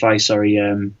BFI,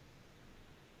 sorry.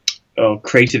 Or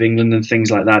Creative England and things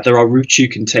like that. There are routes you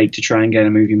can take to try and get a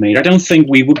movie made. I don't think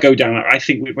we would go down. I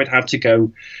think we would have to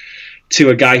go to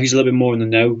a guy who's a little bit more in the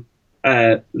know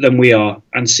than we are,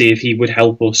 and see if he would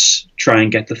help us try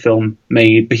and get the film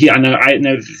made. But I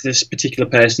know this particular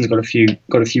person's got a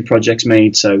few projects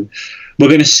made, so we're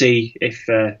going to see if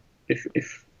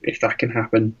that can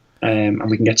happen. And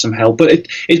we can get some help, but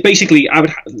it's basically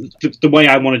the way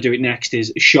I want to do it next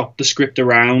is shop the script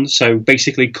around. So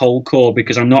basically cold call,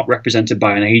 because I'm not represented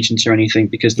by an agent or anything,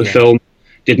 because the film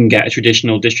didn't get a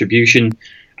traditional distribution,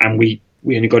 and we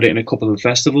only got it in a couple of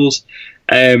festivals.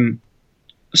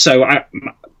 So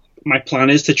my plan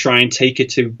is to try and take it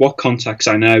to what contacts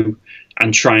I know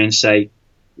and try and say,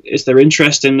 is there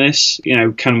interest in this?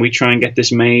 Can we try and get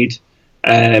this made?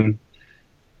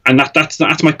 And that's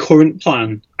my current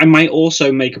plan. I might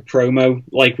also make a promo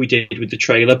like we did with the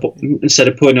trailer, but instead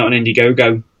of putting it on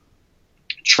Indiegogo,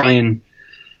 try and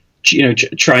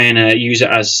use it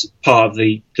as part of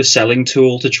the selling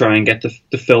tool to try and get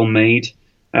the film made.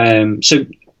 So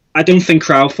I don't think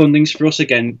crowdfunding's for us,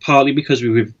 again, partly because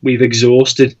we've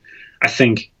exhausted, I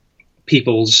think,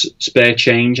 people's spare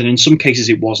change, and in some cases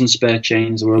it wasn't spare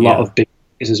change. There were a lot of big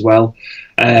as well.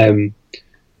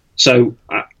 So,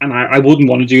 I wouldn't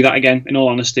want to do that again, in all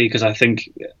honesty, because I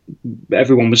think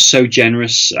everyone was so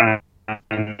generous.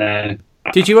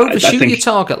 Did you overshoot your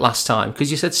target last time?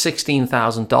 Because you said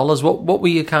 $16,000. What were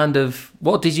you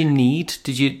what did you need?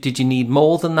 Did you need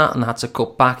more than that and had to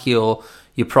cut back your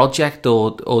project,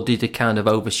 or did it kind of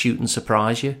overshoot and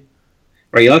surprise you?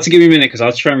 Right, you'll have to give me a minute because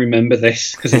I'll try and remember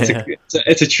this, because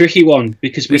it's a tricky one,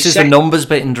 because this is the numbers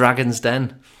bit in Dragon's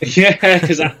Den. Yeah,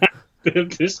 because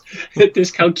this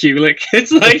calculic.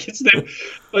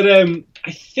 But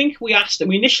I think we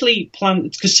initially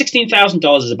planned, because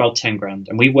 $16,000 is about 10 grand,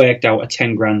 and we worked out a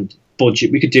 10 grand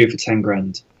budget. We could do it for 10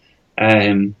 grand,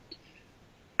 and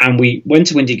we went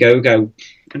to Indiegogo,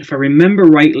 and if I remember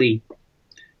rightly,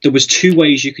 there was two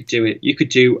ways you could do it. You could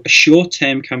do a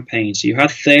short-term campaign, so you had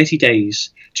 30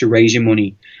 days to raise your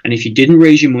money, and if you didn't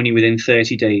raise your money within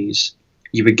 30 days,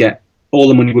 you would get all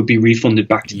the money would be refunded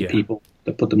back to the people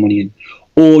that put the money in.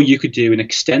 Or you could do an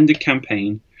extended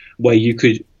campaign where you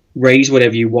could raise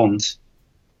whatever you want,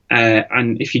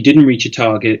 and if you didn't reach a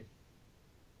target,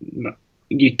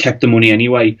 you kept the money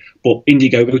anyway. But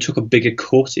Indiegogo took a bigger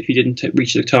cut if you didn't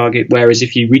reach the target, whereas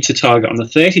if you reach the target on the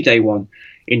 30-day one,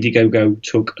 Indiegogo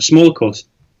took a smaller cut.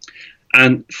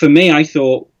 And for me, I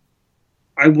thought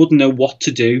I wouldn't know what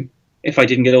to do if I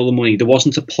didn't get all the money. There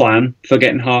wasn't a plan for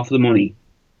getting half of the money,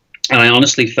 and I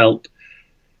honestly felt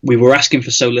we were asking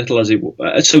for so little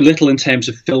in terms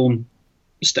of film,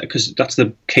 because that's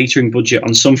the catering budget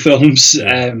on some films,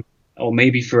 or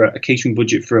maybe for a catering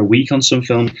budget for a week on some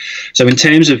film. So in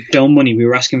terms of film money, we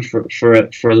were asking for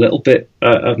a little bit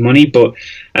of money, but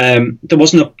there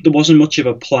wasn't much of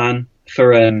a plan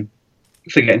for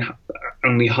getting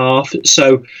only half.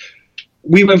 So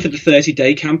we went for the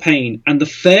 30-day campaign, and the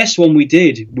first one we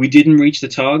didn't reach the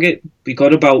target. We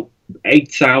got about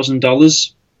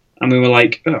 $8,000, and we were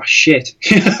like, "Oh shit!"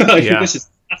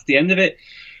 That's the end of it.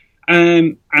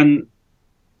 And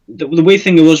the weird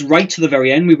thing was, right to the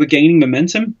very end, we were gaining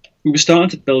momentum. We were starting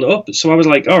to build it up. So I was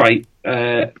like, "All right,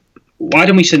 why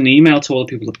don't we send an email to all the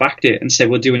people that backed it and say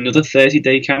we'll do another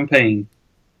 30-day campaign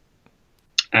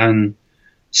and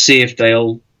see if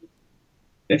they'll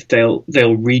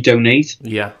redonate."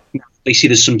 Yeah. They see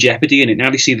there's some jeopardy in it. Now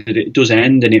they see that it does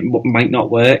end and it might not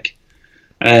work.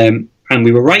 And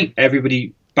we were right.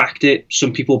 Everybody backed it.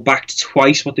 Some people backed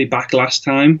twice what they backed last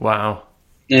time. Wow.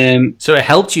 So it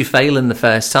helped you fail in the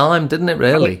first time, didn't it,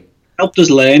 really? It helped us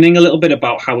learning a little bit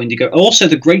about how Indiegogo. Also,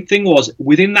 the great thing was,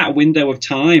 within that window of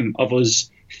time of us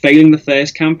failing the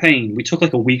first campaign, we took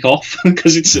like a week off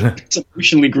because it's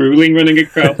emotionally grueling running a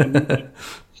crowdfunding.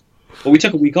 But we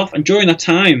took a week off, and during that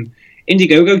time,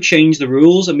 Indiegogo changed the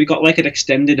rules, and we got like an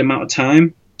extended amount of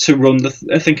time to run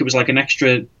I think it was like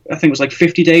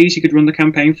 50 days you could run the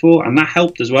campaign for, and that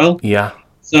helped as well. Yeah.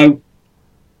 So,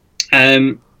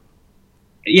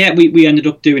 we ended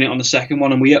up doing it on the second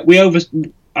one, and we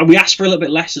asked for a little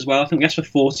bit less as well. I think we asked for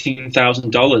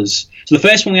 $14,000. So the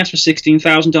first one we asked for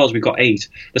 $16,000, we got 8.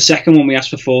 The second one we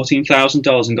asked for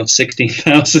 $14,000 and got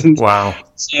 16,000. Wow.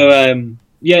 So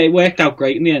it worked out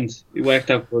great in the end. It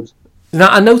worked out good. Now,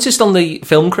 I noticed on the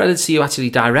film credits you actually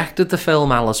directed the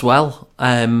film, Al, as well.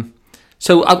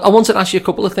 So I wanted to ask you a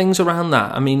couple of things around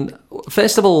that. I mean,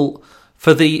 first of all,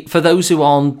 for those who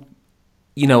aren't,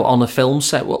 on a film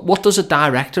set, what does a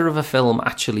director of a film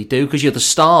actually do? Because you're the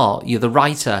star, you're the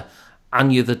writer,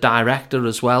 and you're the director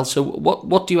as well. So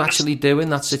what do you actually do in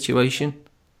that situation?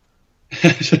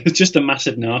 Just a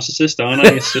massive narcissist, aren't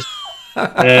I? It's just,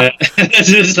 it's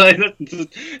just like,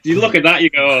 you look at that, you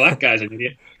go, "Oh, that guy's an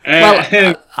idiot."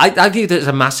 Well, I view it as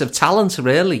a massive talent,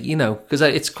 really, because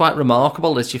it's quite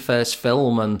remarkable. It's your first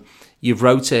film, and you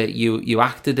wrote it, you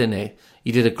acted in it.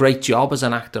 You did a great job as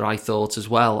an actor, I thought, as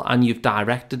well, and you've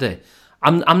directed it.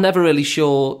 I'm never really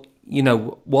sure,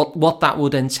 what that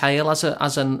would entail as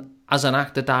an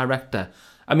actor director.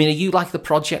 I mean, are you like the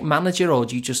project manager, or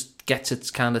do you just get to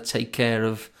kind of take care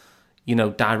of,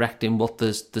 directing what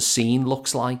the scene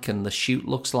looks like and the shoot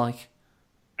looks like?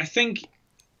 I think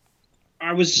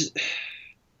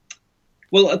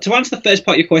well, to answer the first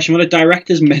part of your question, what a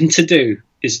director's meant to do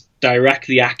is direct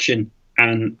the action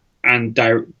and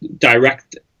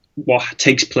direct what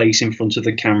takes place in front of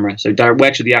the camera. So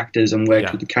works with the actors and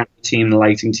works with the camera team, the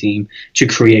lighting team, to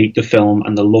create the film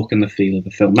and the look and the feel of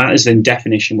the film. That is in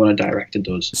definition what a director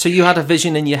does. So you had a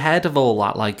vision in your head of all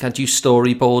that, like had you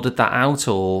storyboarded that out,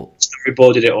 or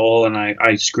storyboarded it all? And I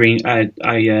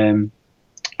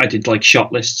did like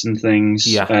shot lists and things.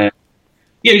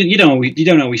 You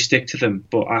don't always stick to them,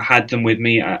 but I had them with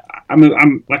me.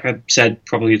 I'm like I said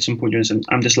probably at some point during this,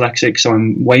 I'm dyslexic, so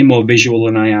I'm way more visual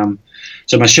than I am.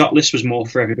 So my shot list was more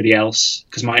for everybody else,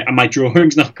 because my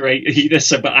drawing's not great either.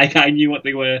 But I knew what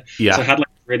they were. Yeah. So I had like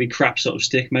really crap sort of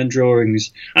stickmen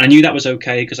drawings, and I knew that was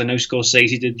okay because I know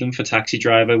Scorsese did them for Taxi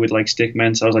Driver with like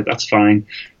stickmen. So I was like, that's fine.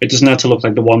 It doesn't have to look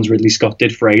like the ones Ridley Scott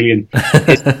did for Alien.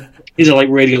 These are like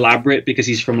really elaborate because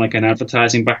he's from like an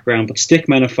advertising background, but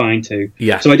stickmen are fine too.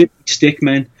 Yeah. So I did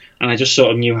stickmen, and I just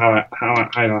sort of knew how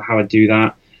I do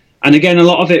that. And again, a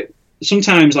lot of it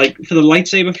sometimes, like for the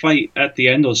lightsaber fight at the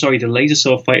end, the laser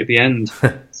sword fight at the end.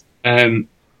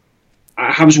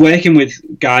 I was working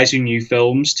with guys who knew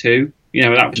films too.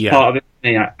 That was part of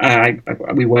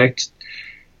it. We worked.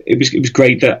 It was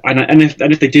great that, and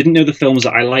if they didn't know the films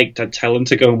that I liked, I'd tell them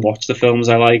to go and watch the films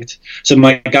I liked. So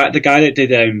the guy that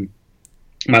did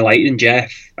my lighting,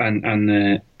 Jeff,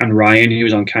 and Ryan, who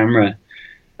was on camera,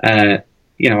 I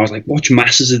was like, watch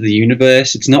Masters of the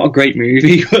Universe. It's not a great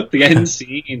movie, but the end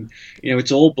scene,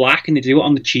 it's all black, and they do it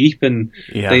on the cheap, and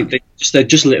they're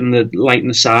just lit in the light in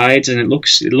the sides, and it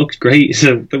looks great.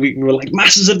 So we were like,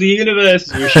 Masters of the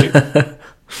Universe.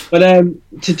 But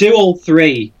to do all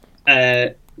three,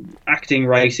 acting,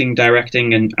 writing,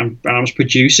 directing, and I was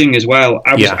producing as well.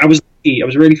 I was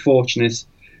really fortunate.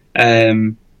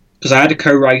 Because I had a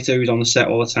co-writer who was on the set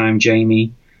all the time,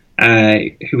 Jamie,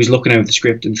 who was looking over the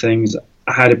script and things.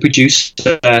 I had a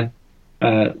producer,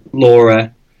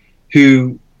 Laura,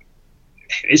 who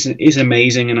is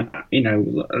amazing, and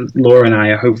Laura and I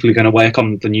are hopefully going to work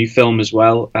on the new film as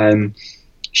well.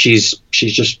 She's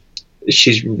just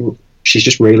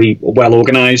really well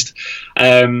organised.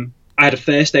 I had a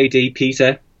first AD,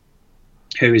 Peter,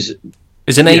 who is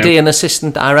an AD, an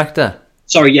assistant director.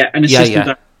 Sorry, an assistant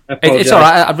director. It's all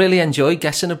right. I really enjoy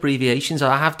guessing abbreviations.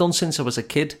 I have done since I was a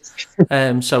kid.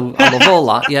 So I love all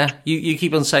that. Yeah, you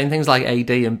keep on saying things like AD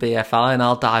and BFI, and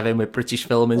I'll dive in with British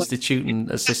Film Institute and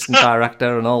assistant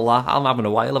director and all that. I'm having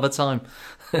a whale of a time.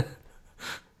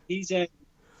 He's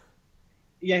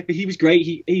yeah, but he was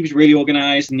great. He was really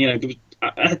organised, and there was,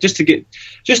 just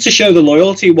to show the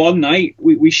loyalty. One night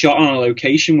we shot on a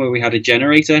location where we had a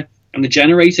generator, and the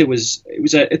generator was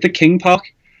at the King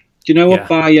Park. Do you know up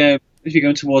by if you're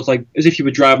going towards as if you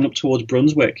were driving up towards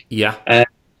Brunswick? Yeah. And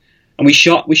we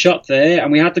shot there,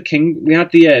 and we had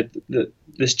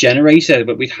this generator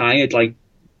that we'd hired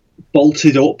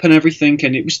bolted up and everything,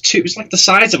 and it was like the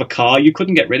size of a car. You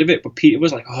couldn't get rid of it, but Peter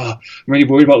was like, "Oh, I'm really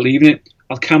worried about leaving it.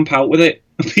 I'll camp out with it."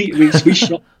 We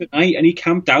shot at night, and he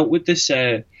camped out with this.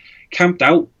 Camped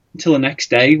out until the next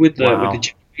day with the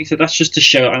generator. That's just to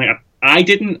show. I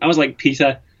didn't. I was like,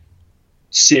 Peter,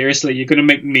 seriously, you're going to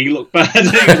make me look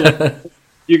bad.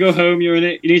 You go home, you're in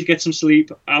it. You need to get some sleep.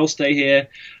 I'll stay here.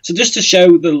 So just to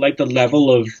show the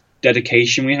level of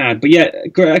dedication we had. But yeah,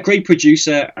 a great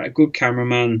producer, a good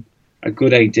cameraman, a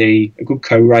good AD, a good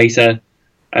co-writer,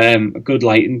 a good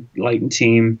lighting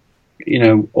team.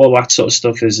 All that sort of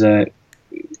stuff is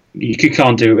you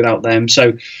can't do it without them.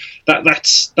 So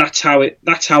that's how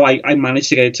I managed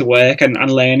to get it to work, and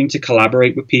learning to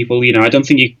collaborate with people. I don't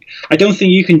think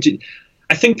you can do.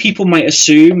 I think people might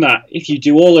assume that if you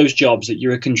do all those jobs that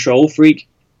you're a control freak.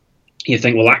 You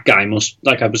think, well, that guy must,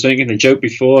 I was thinking the joke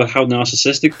before, how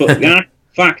narcissistic, but in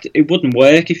fact, it wouldn't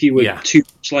work if you were too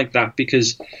much like that,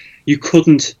 because you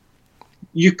couldn't,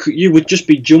 you would just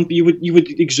be you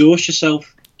would exhaust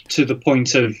yourself to the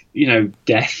point of,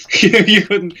 death. you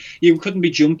couldn't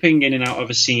be jumping in and out of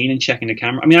a scene and checking the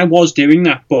camera. I mean, I was doing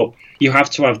that, but you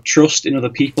have to have trust in other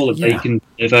people that they can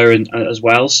deliver as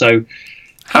well. So,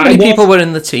 how many people were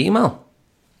in the team, Al?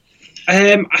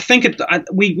 I think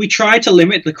we tried to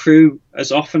limit the crew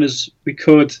as often as we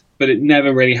could, but it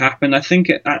never really happened. I think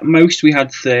at most we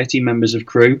had 30 members of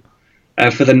crew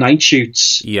for the night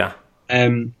shoots. Yeah.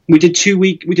 We did 2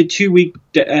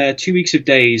 weeks of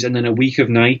days and then a week of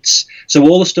nights. So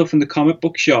all the stuff in the comic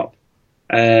book shop,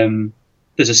 there's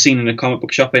a scene in a comic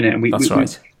book shop in it, and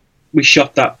we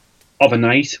shot that of a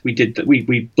night.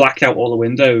 We blacked out all the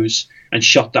windows and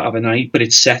shot that of a night, but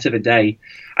it's set of a day.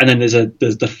 And then there's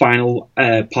the final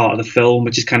part of the film,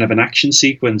 which is kind of an action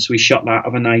sequence. We shot that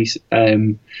of a night,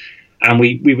 and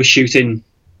we were shooting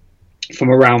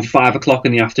from around 5 o'clock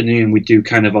in the afternoon. We'd do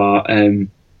kind of our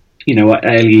our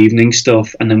early evening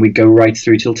stuff, and then we'd go right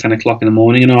through till 10 o'clock in the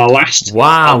morning. And our last...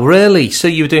 Wow, really? So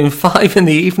you were doing 5 in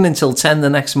the evening till 10 the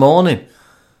next morning?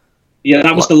 Yeah,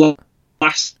 that was the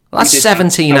last... That's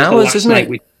 17 hours, isn't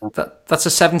it? That's a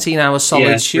 17-hour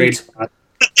solid shoot. Really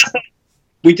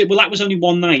we did. Well, that was only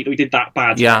one night we did that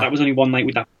bad. Yeah. That was only one night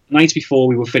with that. Nights before,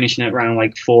 we were finishing at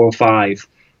around 4 or 5.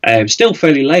 Still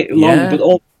fairly long, but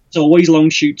it's always long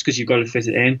shoots because you've got to fit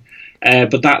it in.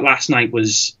 But that last night,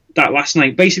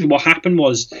 basically what happened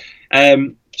was,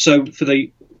 so for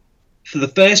the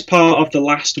first part of the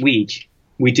last week,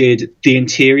 we did the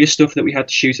interior stuff that we had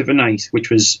to shoot overnight, which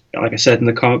was, like I said, in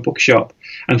the comic book shop.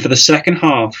 And for the second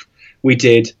half, we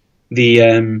did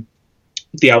the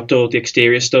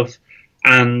exterior stuff.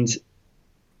 And so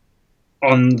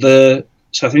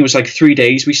I think it was 3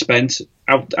 days we spent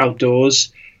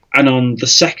outdoors. And on the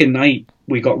second night,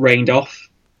 we got rained off.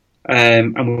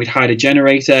 And we'd hired a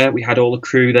generator, we had all the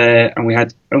crew there, and we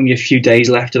had only a few days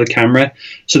left of the camera.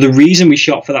 So the reason we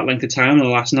shot for that length of time on the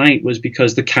last night was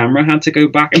because the camera had to go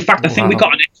back. In fact, I think we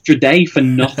got an extra day for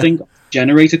nothing.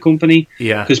 Generator company,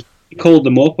 because he called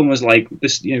them up and was like,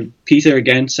 "This, Peter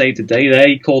again saved the day there."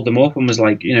 He called them up and was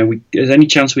like, "There's any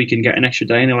chance we can get an extra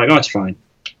day?" And they're like, "Oh, it's fine,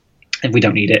 and we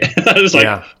don't need it." I was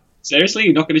like, seriously,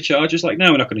 you're not going to charge us? Like,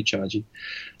 no, we're not going to charge you.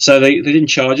 So they didn't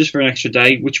charge us for an extra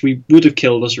day, which would have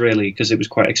killed us really, because it was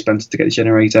quite expensive to get the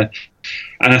generator.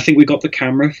 And I think we got the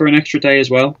camera for an extra day as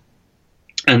well.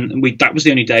 And that was the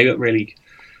only day that really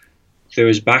threw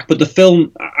us back. But the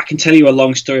film, I can tell you a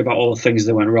long story about all the things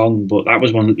that went wrong, but that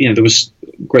was one, there was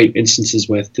great instances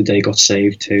where the day got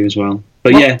saved too as well.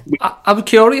 But I'm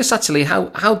curious actually,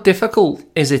 how difficult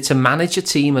is it to manage a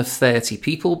team of 30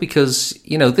 people? Because,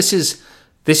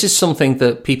 this is something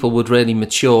that people would really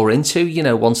mature into,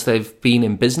 once they've been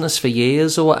in business for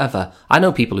years or whatever. I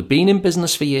know people who've been in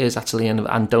business for years, actually,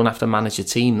 and don't have to manage a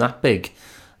team that big.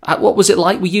 What was it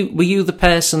like? Were you the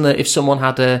person that if someone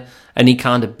had any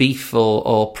kind of beef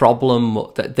or problem,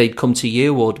 that they'd come to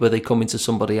you, or were they coming to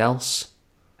somebody else?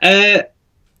 I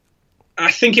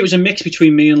think it was a mix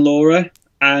between me and Laura.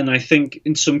 and I think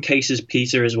in some cases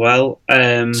Peter as well.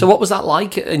 So what was that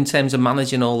like in terms of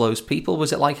managing all those people?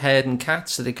 Was it like herding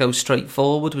cats? Did it go straight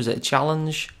forward? Was it a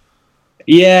challenge?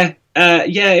 Yeah,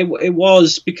 it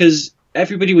was, because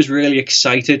everybody was really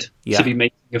excited to be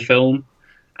making a film.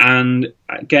 And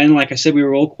again, like I said, we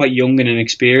were all quite young and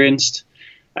inexperienced.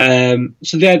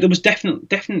 So there was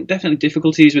definitely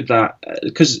difficulties with that,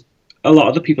 because a lot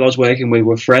of the people I was working with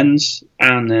were friends,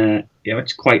 and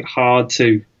it's quite hard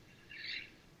to.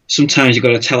 Sometimes you've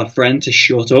got to tell a friend to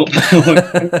shut up.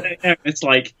 It's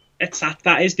like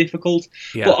that is difficult.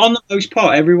 Yeah. But on the most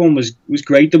part, everyone was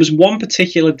great. There was one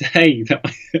particular day that,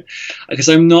 because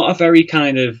I'm not a very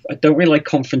I don't really like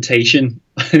confrontation,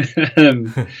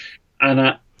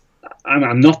 and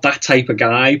I'm not that type of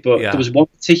guy. But there was one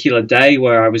particular day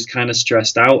where I was kind of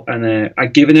stressed out, and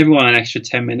I'd given everyone an extra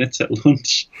 10 minutes at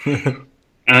lunch,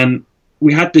 and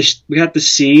we had this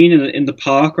scene in the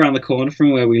park around the corner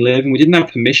from where we live, and we didn't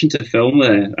have permission to film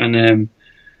there,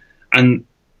 and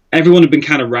everyone had been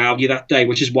kind of rowdy that day,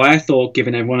 which is why I thought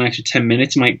giving everyone an extra 10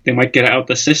 minutes they might get it out of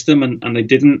the system, and they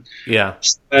didn't. Yeah.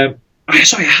 Sorry,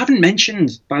 I haven't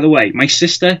mentioned, by the way, my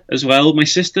sister as well. My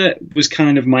sister was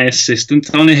kind of my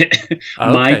assistant on it,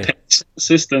 my pet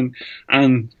assistant,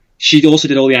 and she also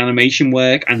did all the animation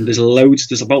work, and there's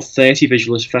about 30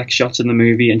 visual effects shots in the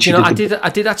movie. And I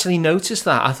did actually notice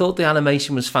that. I thought the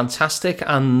animation was fantastic,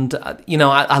 and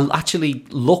I actually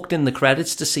looked in the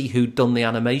credits to see who'd done the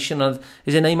animation.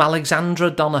 Is her name Alexandra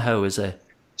Donohoe? Is it?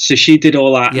 So she did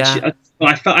all that. Yeah.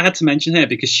 I felt I had to mention her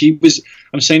because she was.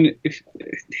 I'm saying,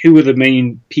 who were the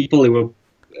main people who were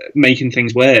making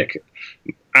things work?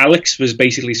 Alex was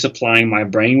basically supplying my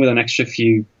brain with an extra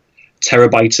few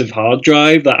terabytes of hard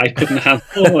drive that I couldn't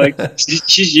handle. Like,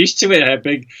 she's used to it, her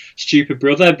big stupid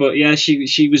brother. But yeah,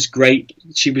 she was great.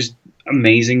 She was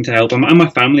amazing to help, and my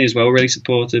family as well, really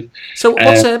supportive. So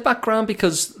what's her background?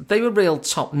 Because they were real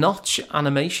top-notch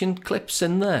animation clips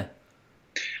in there.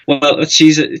 Well,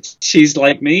 she's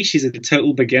like me. She's a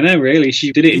total beginner, really.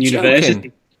 She did it in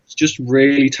university. She's just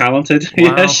really talented.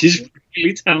 Wow. Yeah, she's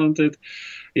really talented.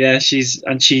 Yeah,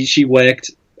 she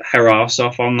worked her arse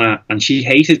off on that, and she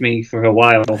hated me for a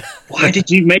while. Why did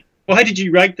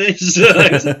you write this?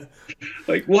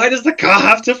 Like, why does the car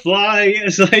have to fly?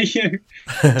 It's like, do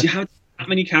you have that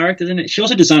many characters in it? She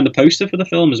also designed the poster for the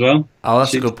film as well. Oh,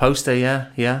 that's a good poster. Yeah.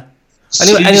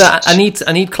 Anyway,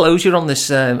 I need closure on this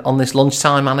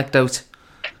lunchtime anecdote.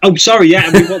 Oh, sorry. Yeah,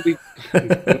 I mean,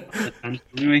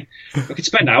 anyway, we could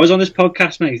spend hours on this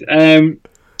podcast, mate.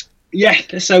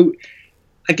 So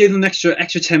I gave them an extra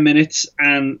 10 minutes,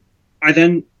 and I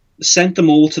then sent them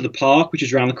all to the park, which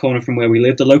is around the corner from where we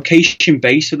live. The location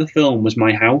base for the film was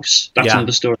my house. That's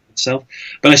another story itself.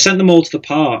 But I sent them all to the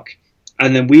park,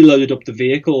 and then we loaded up the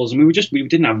vehicles, and we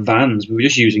didn't have vans. We were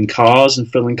just using cars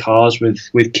and filling cars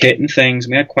with kit and things.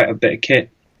 And we had quite a bit of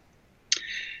kit.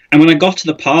 And when I got to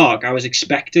the park, I was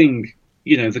expecting,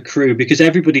 the crew, because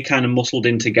everybody kind of muscled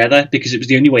in together because it was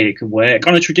the only way it could work.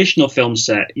 On a traditional film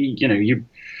set,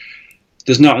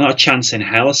 there's not a chance in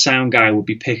hell a sound guy would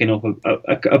be picking up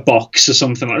a box or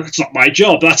something like that. It's not my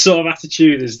job. That sort of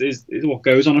attitude is what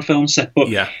goes on a film set. But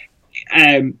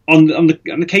on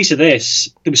the case of this,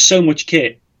 there was so much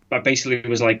kit. I basically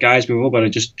was like, guys, we've all got to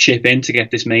just chip in to get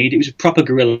this made. It was a proper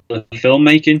guerrilla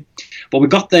filmmaking. But we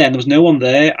got there and there was no one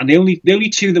there. And the only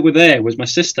two that were there was my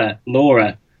sister,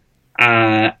 Laura,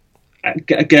 a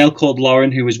girl called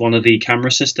Lauren, who was one of the camera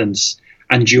assistants,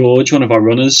 and George, one of our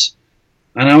runners.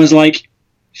 And I was like,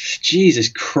 Jesus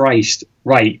Christ,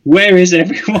 right, where is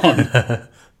everyone?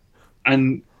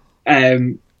 And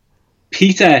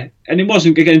Peter, and it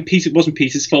wasn't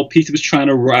Peter's fault. Peter was trying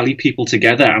to rally people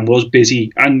together and was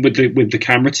busy, and with the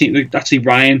camera team. Actually,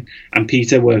 Ryan and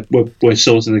Peter were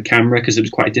sorting the camera because it was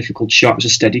quite a difficult shot. It was a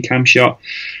steady cam shot.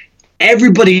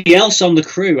 Everybody else on the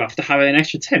crew, after having an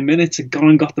extra 10 minutes, had gone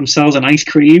and got themselves an ice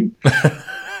cream.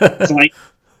 It's like,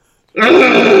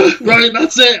 right,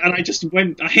 that's it. And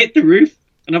I hit the roof,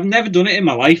 and I've never done it in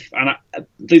my life. And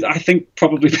I think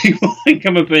probably people think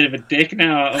I'm a bit of a dick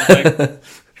now.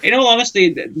 In all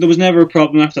honesty, there was never a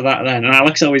problem after that then. And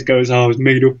Alex always goes, I was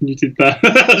made up when you did that.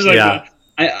 I was like,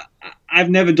 I've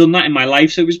never done that in my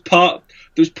life. So there was part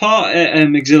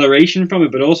exhilaration from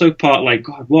it, but also part like,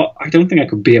 God, what? I don't think I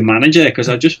could be a manager because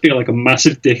I just feel like a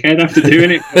massive dickhead after doing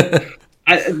it.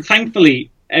 But thankfully,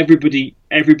 everybody,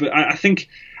 I think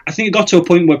it got to a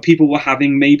point where people were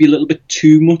having maybe a little bit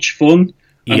too much fun.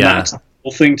 And that's a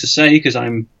whole thing to say because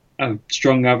I'm a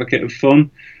strong advocate of fun.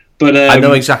 But I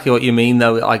know exactly what you mean,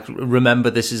 though. Like, remember,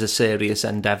 this is a serious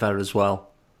endeavour as well.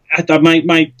 I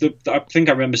think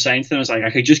I remember saying to them, I was like, I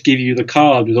could just give you the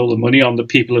card with all the money on that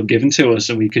people have given to us,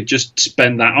 and we could just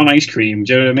spend that on ice cream.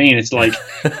 Do you know what I memean? It's like,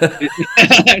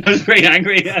 I was very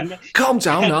angry. Calm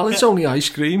down, Al. It's only ice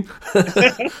cream.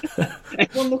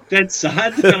 Everyone looked dead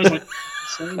sad. And I was like,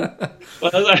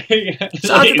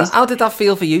 so how did that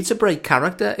feel for you to break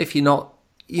character? If you're not,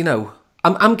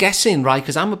 I'm guessing, right?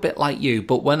 Because I'm a bit like you,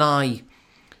 but when I'll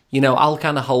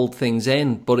kind of hold things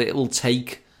in, but it will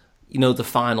take, the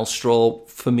final straw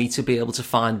for me to be able to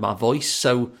find my voice.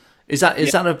 So is that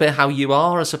a bit how you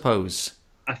are, I suppose?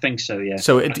 I think so, yeah.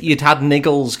 So you'd had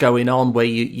niggles going on where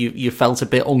you felt a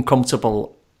bit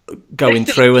uncomfortable going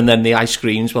through, and then the ice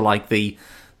creams were like the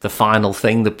final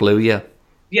thing that blew you.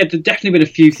 Yeah, there've definitely been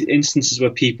a few instances where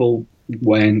people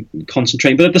weren't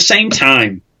concentrating, but at the same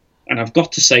time, and I've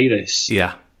got to say this,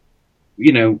 yeah,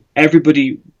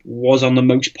 everybody was on the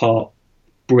most part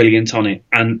brilliant on it,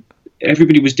 and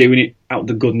everybody was doing it out of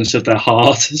the goodness of their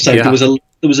heart. So there was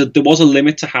a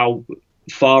limit to how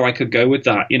far I could go with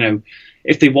that.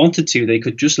 If they wanted to, they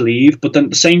could just leave. But then at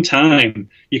the same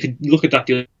time, you could look at that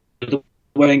the other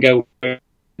way and go,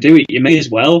 do it. You may as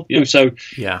well. So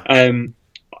yeah.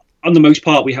 On the most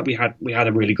part, we had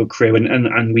a really good crew,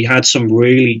 and we had some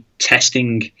really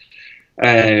testing.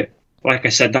 Like I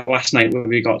said, that last night where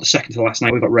the second to last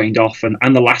night we got rained off, and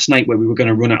the last night where we were going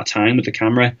to run out of time with the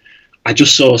camera, I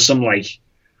just saw some like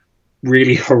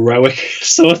really heroic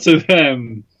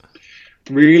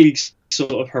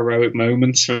heroic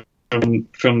moments from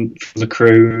the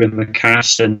crew and the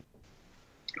cast, and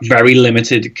very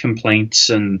limited complaints,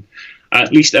 and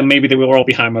at least, and maybe they were all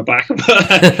behind my back,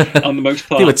 but on the most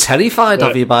part, they were terrified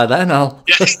of you by then, Al.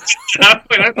 Yeah, I'm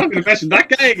not going to mention that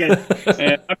guy again.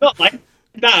 I'm not like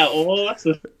that at all. That's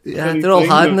they're all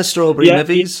hiding the strawberry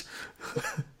nibbies.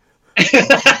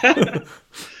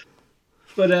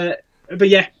 But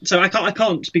yeah, so I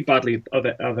can't speak badly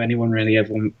of anyone really.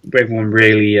 Everyone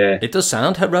really. It does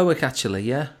sound heroic, actually.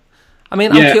 Yeah, I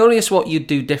mean, I'm curious what you'd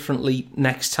do differently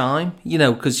next time.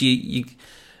 Because you,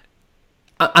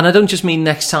 and I don't just mean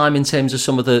next time in terms of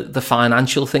some of the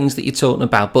financial things that you're talking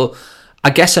about, but I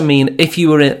guess I mean if you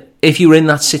were in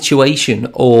that situation,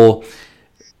 or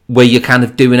where you're kind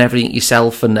of doing everything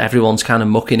yourself and everyone's kind of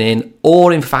mucking in,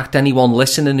 or in fact anyone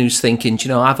listening who's thinking,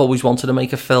 I've always wanted to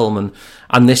make a film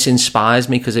and this inspires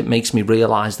me because it makes me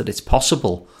realise that it's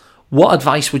possible. What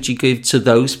advice would you give to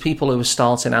those people who are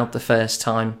starting out the first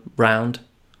time round?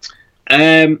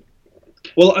 Well,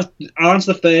 I'll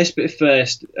answer the first bit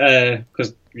first,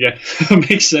 because that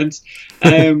makes sense.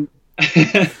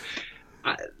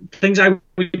 Things I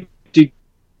would do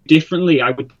differently,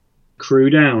 I would crew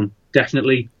down,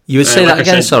 definitely. You would say that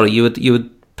again. Sorry, you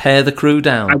would pare the crew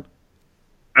down.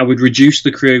 I would reduce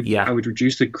the crew. Yeah, I would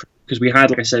reduce the crew because we had,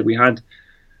 like I said, we had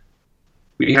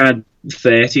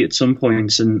 30 at some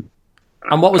points, and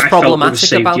what was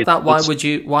problematic about that? Why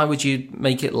would you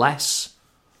make it less?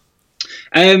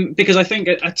 Because I think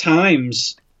at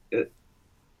times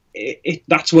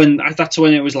that's when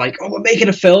it was like, we're making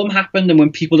a film happen, and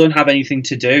when people don't have anything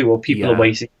to do or people are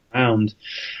waiting around.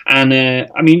 And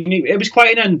I mean, it was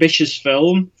quite an ambitious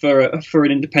film for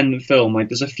an independent film. Like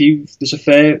there's a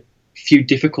fair few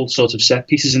difficult sort of set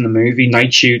pieces in the movie,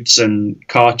 night shoots and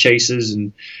car chases,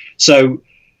 and so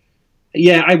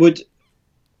I would,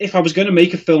 if I was going to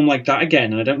make a film like that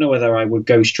again, and I don't know whether I would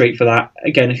go straight for that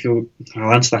again.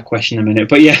 I'll answer that question in a minute,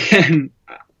 but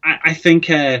I think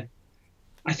I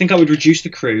would reduce the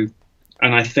crew,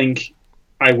 and I think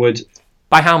I would.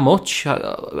 By how much?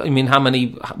 I mean, how many?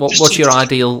 What's your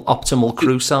ideal optimal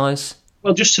crew size?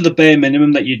 Well, just to the bare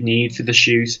minimum that you'd need for the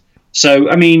shoot. So,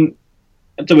 I mean,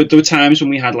 there were times when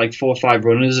we had like 4 or 5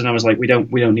 runners, and I was like, we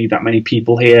don't need that many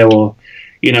people here. Or,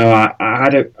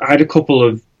 I had a couple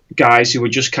of guys who were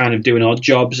just kind of doing odd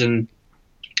jobs, and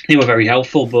they were very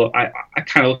helpful. But I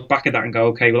kind of look back at that and go,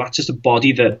 okay, well, that's just a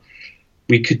body that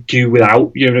we could do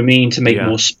without. You know what I mean? To make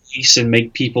more space and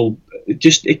make people.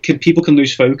 People can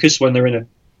lose focus when they're in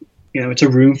it's a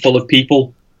room full of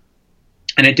people,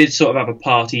 and it did sort of have a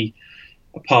party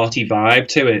vibe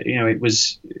to it. It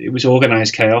was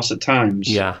organized chaos at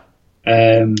times. Yeah.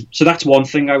 So that's one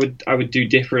thing I would do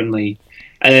differently,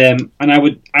 and I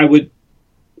would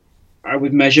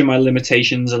measure my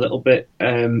limitations a little bit,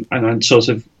 and I'd sort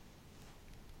of,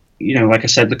 like I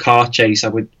said, the car chase,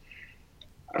 I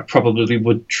probably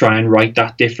would try and write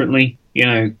that differently,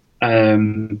 because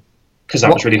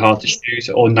that was really hard to shoot,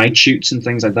 or night shoots and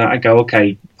things like that. I go,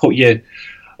 okay, put your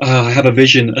I have a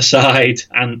vision aside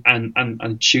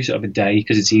and shoot it of a day,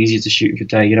 because it's easier to shoot of a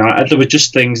day. There were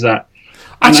just things that.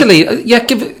 Actually,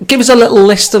 give us a little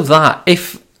list of that.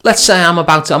 If let's say I'm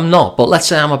about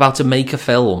to make a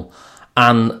film,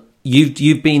 and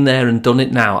you've been there and done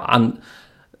it now, and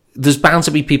there's bound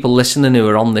to be people listening who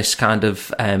are on this kind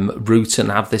of route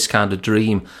and have this kind of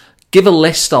dream. Give a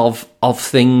list of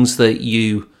things that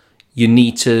you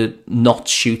need to not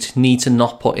shoot, need to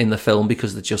not put in the film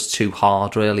because they're just too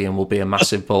hard, really, and will be a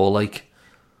massive ball ache.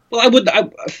 Well,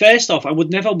 first off, I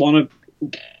would never want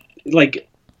to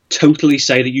totally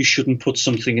say that you shouldn't put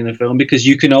something in the film, because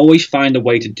you can always find a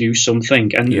way to do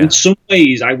something. And in some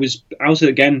ways,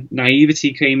 again,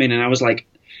 naivety came in, and I was like,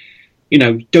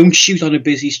 don't shoot on a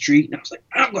busy street. And I was like,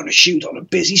 I'm going to shoot on a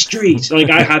busy street.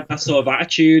 I had that sort of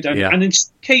attitude, and in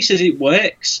some cases it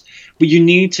works, but you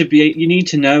need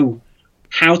to know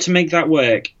how to make that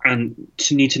work, and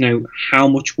need to know how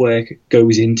much work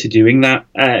goes into doing that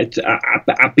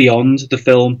beyond the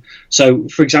film. So,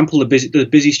 for example, the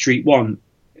busy street one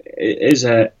is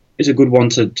a good one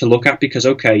to look at, because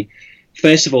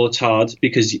first of all, it's hard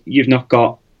because you're not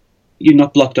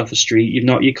blocked off a street.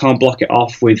 You can't block it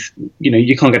off with,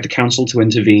 you can't get the council to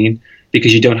intervene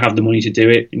because you don't have the money to do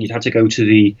it, and you'd have to go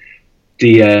to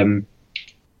the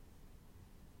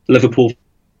Liverpool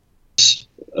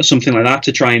or something like that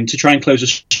to try and close a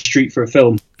street for a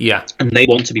film. Yeah, and they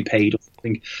want to be paid or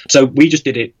something. So we just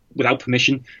did it without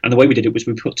permission, and the way we did it was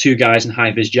we put two guys in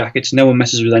high vis jackets. No one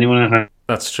messes with anyone in a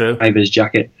high vis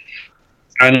jacket.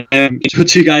 And we put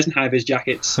two guys in high vis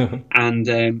jackets,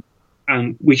 and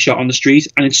we shot on the street.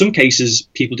 And in some cases,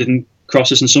 people didn't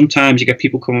cross us, and sometimes you get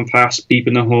people coming past,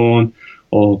 beeping the horn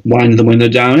or winding the window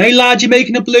down. Hey lad, you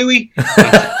making a bluey?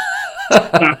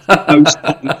 That's the most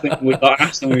common thing we got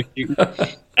asked when we were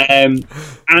shooting.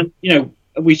 And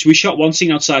we shot one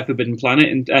scene outside Forbidden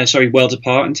Planet, and Worlds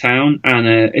Apart in town, and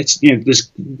it's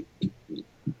there's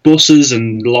buses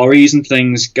and lorries and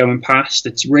things going past.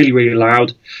 It's really, really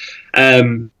loud.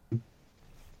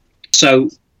 So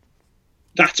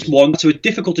that's one. So it's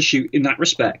difficult to shoot in that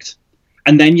respect,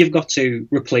 and then you've got to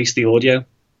replace the audio,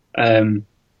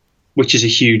 which is a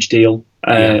huge deal.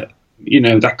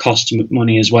 That costs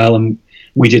money as well, and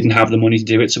we didn't have the money to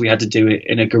do it, so we had to do it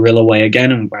in a guerrilla way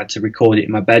again, and we had to record it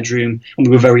in my bedroom. And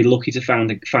we were very lucky to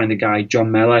find a guy,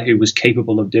 John Mellor, who was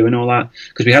capable of doing all that,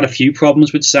 because we had a few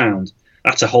problems with sound.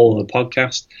 That's a whole other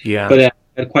podcast. Yeah, but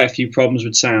had quite a few problems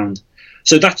with sound.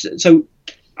 So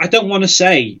I don't want to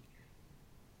say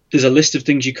there's a list of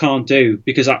things you can't do,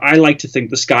 because I like to think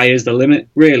the sky is the limit,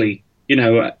 really.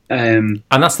 And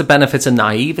that's the benefit of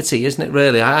naivety, isn't it,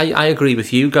 really? I agree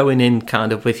with you. Going in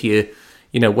kind of with your,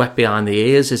 wet behind the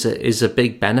ears is a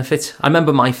big benefit. I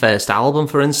remember my first album,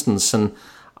 for instance, and,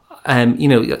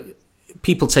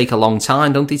 people take a long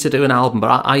time, don't they, to do an album,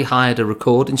 but I hired a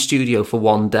recording studio for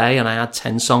one day and I had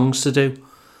 10 songs to do.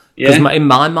 Because in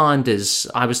my mind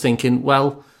I was thinking,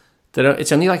 well,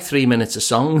 it's only like 3 minutes a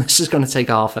song. This is going to take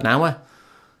half an hour.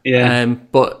 Yeah,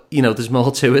 but there's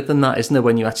more to it than that, isn't there?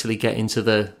 When you actually get into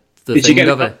the thing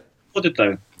of it. What did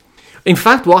though? In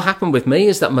fact, what happened with me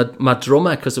is that my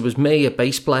drummer, because it was me, a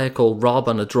bass player called Rob,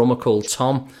 and a drummer called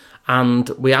Tom, and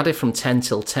we had it from 10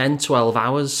 till 10, 12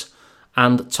 hours,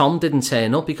 and Tom didn't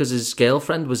turn up because his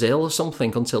girlfriend was ill or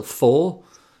something until 4.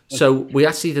 So we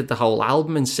actually did the whole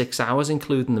album in 6 hours,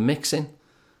 including the mixing.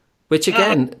 Which,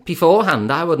 again, beforehand,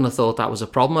 I wouldn't have thought that was a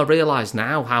problem. I realise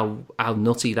now how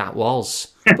nutty that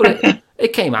was. But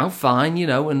it came out fine,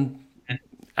 and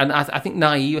I think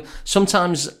naive.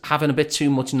 Sometimes having a bit too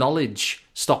much knowledge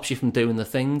stops you from doing the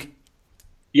thing.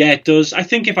 Yeah, it does. I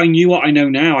think if I knew what I know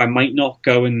now, I might not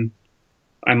go and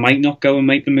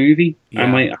make the movie.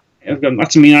 Yeah.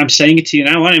 I'm saying it to you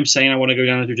now. I'm saying I want to go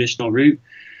down a traditional route.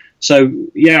 So,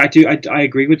 yeah, I do. I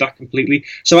agree with that completely.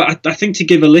 So I think to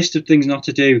give a list of things not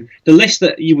to do, the list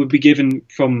that you would be given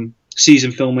from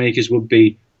seasoned filmmakers would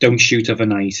be, don't shoot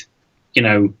overnight.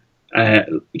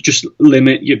 Just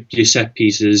limit your set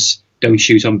pieces. Don't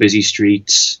shoot on busy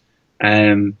streets.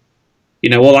 All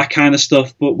that kind of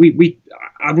stuff. But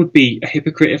I would be a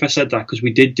hypocrite if I said that, because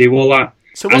we did do all that.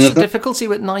 So what's the difficulty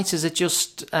with night? Is it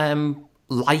just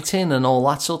lighting and all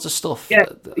that sort of stuff? Yeah,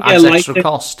 adds extra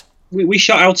cost. We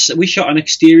shot an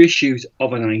exterior shoot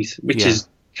overnight, which is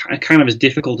kind of as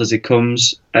difficult as it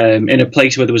comes, in a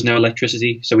place where there was no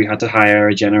electricity, so we had to hire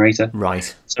a generator.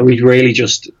 Right. So we really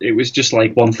it was just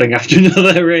like one thing after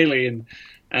another, really, and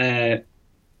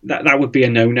that would be a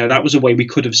no-no. That was a way we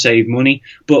could have saved money,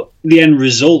 but the end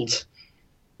result,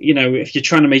 if you're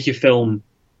trying to make your film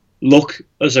look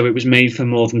as though it was made for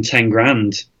more than 10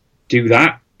 grand, do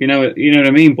that. You know what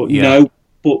I mean? But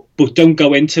but don't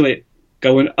go into it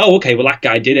going, oh, okay, well, that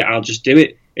guy did it, I'll just do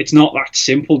it. It's not that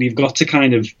simple. You've got to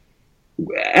kind of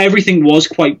everything was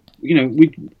quite,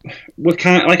 we're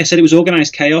kind of, like I said, it was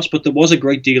organised chaos, but there was a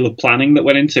great deal of planning that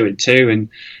went into it too, and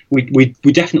we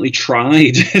definitely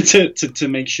tried to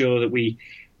make sure that we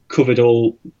covered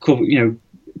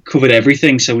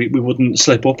everything, so we wouldn't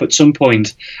slip up at some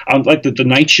point. And like the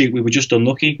night shoot, we were just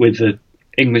unlucky with the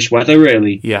English weather,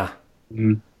 really. Yeah.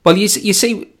 Well, you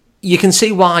see, you can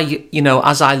see why,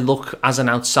 as I look as an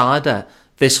outsider,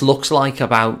 this looks like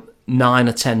about 9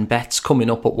 or 10 bets coming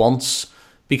up at once.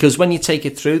 Because when you take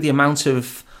it through, the amount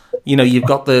of, you've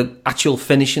got the actual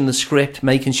finishing the script,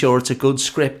 making sure it's a good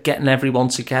script, getting everyone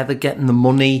together, getting the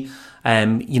money,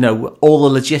 all the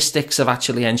logistics of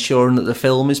actually ensuring that the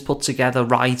film is put together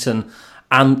right,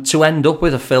 and to end up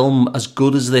with a film as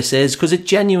good as this is, because it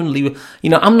genuinely,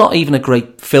 I'm not even a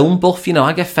great film buff,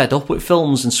 I get fed up with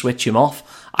films and switch them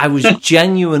off. I was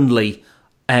genuinely,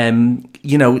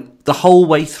 the whole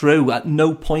way through, at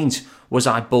no point was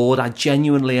I bored. I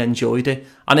genuinely enjoyed it,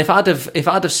 and if I'd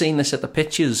have seen this at the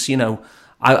pictures,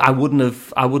 I wouldn't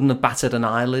have batted an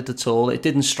eyelid at all. It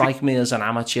didn't strike me as an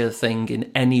amateur thing in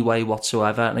any way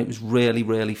whatsoever, and it was really,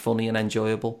 really funny and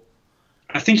enjoyable.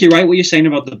 I think you're right what you're saying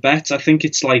about the bets. I think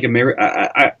it's like a mirror.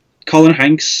 Colin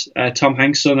Hanks, Tom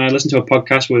Hanks' son, I listened to a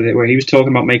podcast where he was talking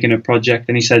about making a project,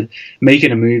 and he said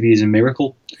making a movie is a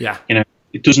miracle. Yeah.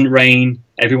 It doesn't rain,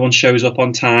 everyone shows up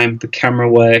on time, the camera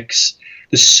works.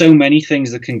 There's so many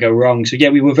things that can go wrong. So yeah,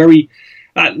 we were very.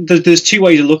 There's two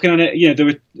ways of looking at it. There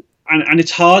were, and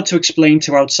it's hard to explain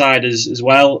to outsiders as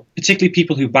well, particularly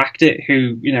people who backed it,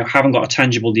 who haven't got a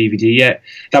tangible DVD yet.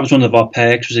 That was one of our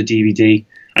perks, was a DVD,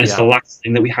 and it's the last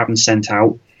thing that we haven't sent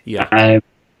out. Yeah,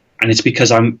 and it's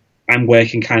because I'm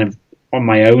working kind of on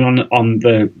my own on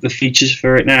the features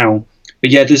for it now.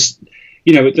 But yeah, there's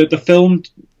the film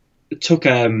took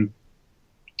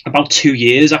about 2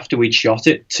 years after we'd shot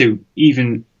it to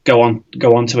even go on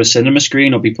to a cinema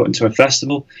screen or be put into a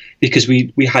festival, because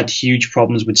we had huge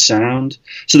problems with sound.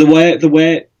 So there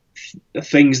were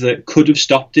things that could have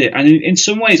stopped it, and in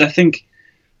some ways I think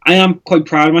I am quite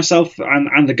proud of myself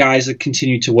and the guys that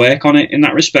continue to work on it in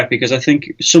that respect, because I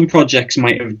think some projects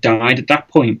might have died at that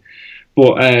point,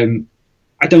 but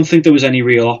I don't think there was any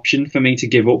real option for me to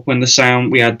give up when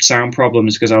we had sound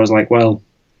problems, because I was like, well,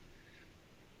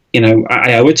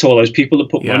 I owe it to all those people that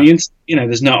put money in.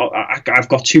 I've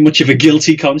got too much of a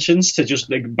guilty conscience to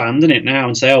just abandon it now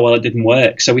and say, oh, well, it didn't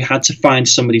work. So we had to find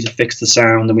somebody to fix the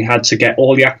sound, and we had to get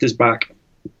all the actors back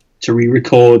to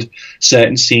re-record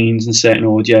certain scenes and certain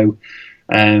audio.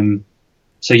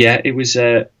 So yeah, it was,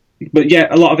 but yeah,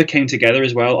 a lot of it came together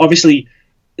as well. Obviously,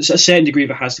 a certain degree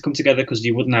of it has to come together, because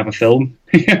you wouldn't have a film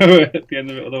at the end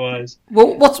of it otherwise.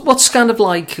 Well, what's kind of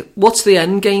like, what's the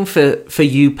end game for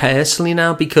you personally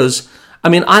now? Because I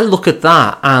mean, I look at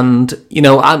that, and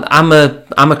I'm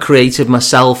a creative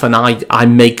myself, and I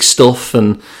make stuff,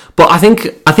 but I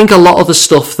think a lot of the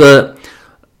stuff that,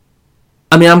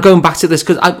 I mean, I'm going back to this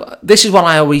because this is what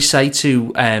I always say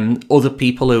to other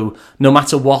people who, no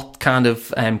matter what kind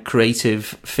of creative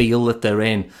field that they're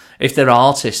in, if they're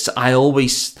artists, I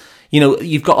always,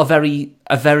 you've got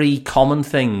a very common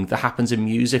thing that happens in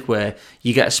music where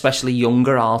you get especially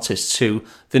younger artists who,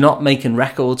 they're not making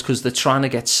records because they're trying to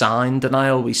get signed. And I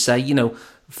always say,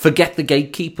 forget the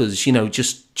gatekeepers,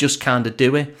 just kind of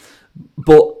do it.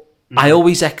 But I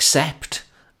always accept...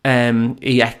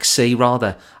 EXC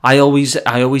rather. I always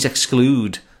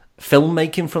exclude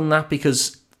filmmaking from that,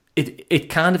 because it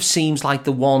kind of seems like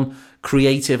the one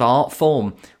creative art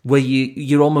form where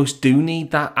you almost do need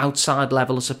that outside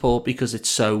level of support because it's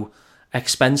so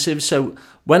expensive. So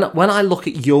when I look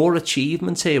at your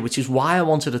achievement here, which is why I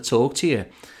wanted to talk to you,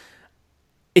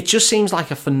 it just seems like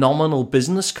a phenomenal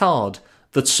business card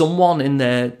that someone in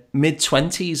their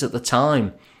mid-20s at the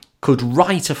time could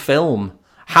write a film,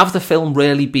 have the film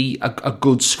really be a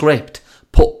good script,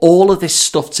 put all of this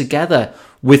stuff together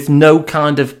with no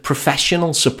kind of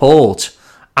professional support,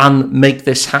 and make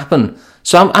this happen.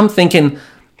 So I'm thinking,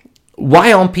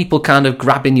 why aren't people kind of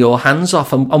grabbing your hands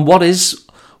off? And what is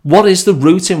the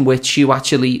route in which you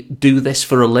actually do this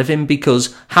for a living?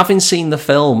 Because having seen the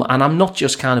film, and I'm not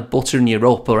just kind of buttering you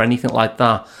up or anything like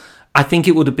that, I think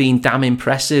it would have been damn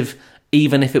impressive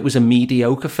even if it was a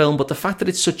mediocre film. But the fact that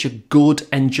it's such a good,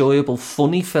 enjoyable,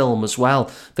 funny film as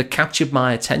well, that captured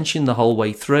my attention the whole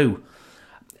way through.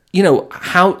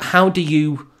 How do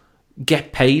you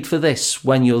get paid for this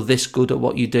when you're this good at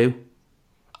what you do?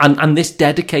 And this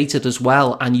dedicated as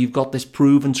well, and you've got this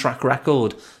proven track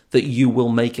record that you will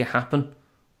make it happen.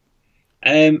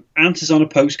 Answers on a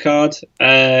postcard.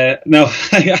 No.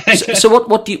 So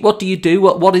what do you do?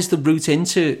 What is the route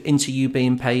into you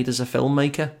being paid as a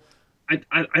filmmaker?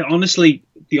 I honestly,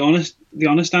 the honest the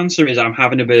honest answer is I'm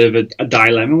having a bit of a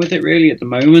dilemma with it really at the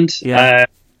moment. Yeah.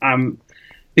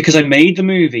 Because I made the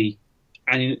movie,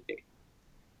 and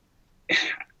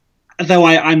though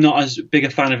I'm not as big a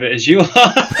fan of it as you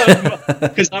are,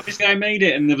 because obviously I made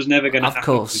it and there was never going to happen. Of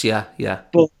course, yeah.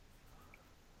 But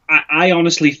I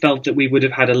honestly felt that we would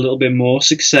have had a little bit more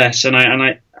success, and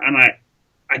I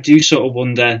do sort of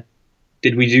wonder,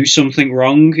 did we do something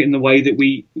wrong in the way that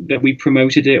we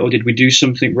promoted it, or did we do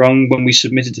something wrong when we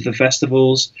submitted to the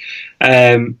festivals?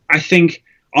 I think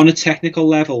on a technical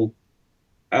level,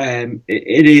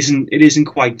 it isn't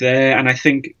quite there, and I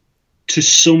think to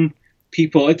some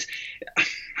people,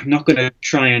 I'm not going to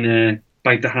try and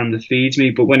bite the hand that feeds me,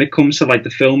 but when it comes to like the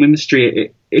film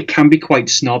industry, it can be quite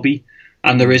snobby,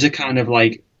 and there is a kind of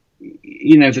like,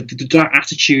 that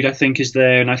attitude I think is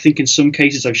there, and I think in some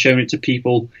cases I've shown it to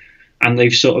people, and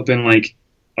they've sort of been like,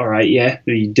 all right, yeah,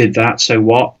 you did that, so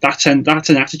what? That's an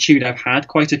attitude I've had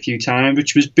quite a few times,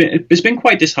 which has been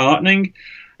quite disheartening.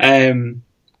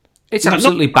 It's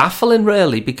absolutely baffling,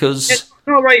 really, because it's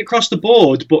not right across the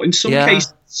board, but in some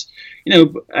cases,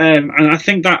 and I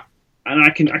think that, and I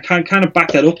can kind of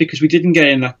back that up because we didn't get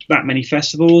in that many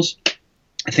festivals.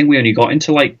 I think we only got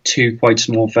into like 2 quite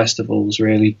small festivals,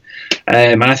 really,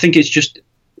 and I think it's just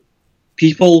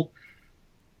people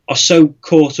are so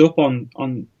caught up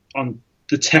on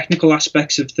the technical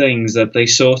aspects of things that they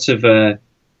sort of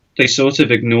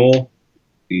ignore.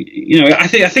 I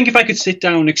think if I could sit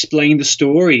down and explain the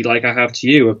story like I have to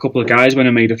you, a couple of guys when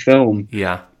I made a film,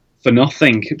 for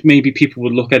nothing, maybe people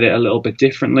would look at it a little bit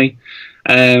differently.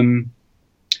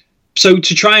 So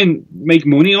to try and make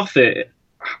money off it,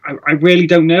 I really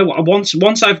don't know. Once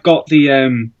I've got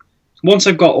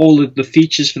all of the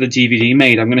features for the DVD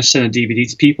made, I'm going to send a DVD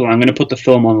to people. I'm going to put the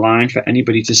film online for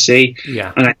anybody to see.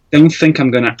 Yeah. And I don't think I'm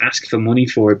going to ask for money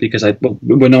for it because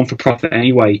we're non for profit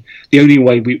anyway. The only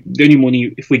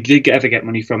money, if we did ever get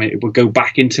money from it, it would go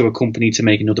back into a company to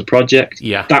make another project.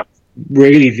 Yeah. That's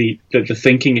really the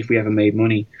thinking if we ever made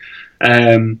money.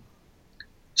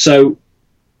 So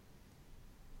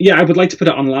yeah, I would like to put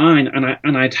it online,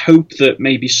 and I'd hope that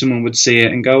maybe someone would see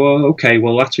it and go, oh, okay,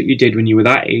 well, that's what you did when you were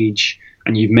that age,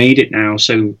 and you've made it now,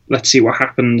 so let's see what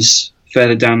happens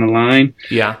further down the line.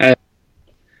 Yeah.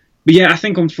 But yeah, I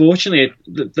think, unfortunately,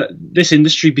 this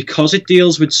industry, because it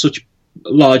deals with such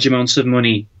large amounts of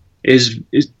money,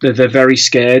 they're very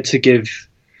scared to give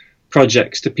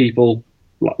projects to people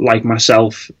like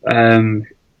myself,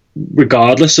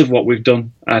 regardless of what we've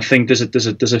done. I think there's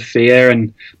a fear,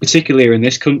 and particularly in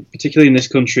this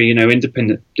country,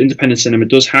 independent cinema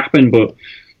does happen, but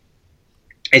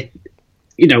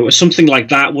something like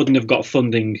that wouldn't have got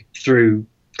funding through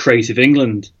Creative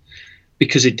England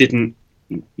because it didn't.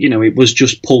 It was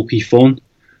just pulpy fun,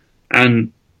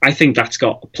 and I think that's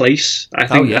got a place. I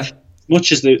think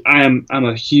much as I'm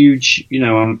a huge,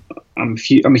 I'm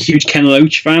a huge Ken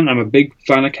Loach fan. I'm a big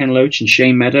fan of Ken Loach and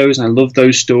Shane Meadows, and I love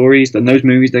those stories and those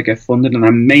movies that get funded, and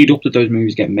I'm made up that those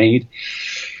movies get made.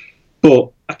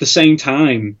 But at the same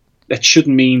time, that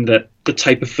shouldn't mean that the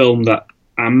type of film that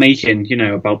I'm making,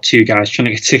 about 2 guys trying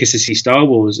to get tickets to see Star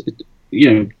Wars,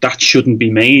 that shouldn't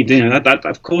be made. That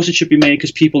of course it should be made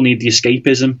because people need the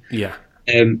escapism. Yeah.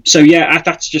 So yeah,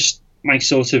 that's just my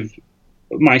sort of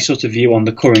view on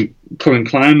the current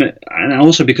climate, and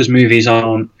also because movies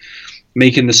aren't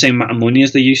making the same amount of money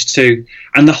as they used to,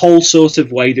 and the whole sort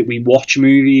of way that we watch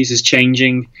movies is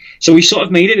changing. So we sort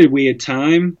of made it a weird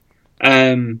time.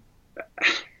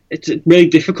 It's really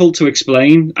difficult to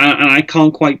explain, and I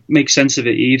can't quite make sense of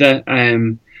it either.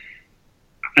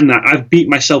 And I've beat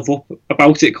myself up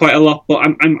about it quite a lot, but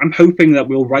I'm hoping that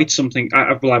we'll write something.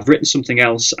 I've written something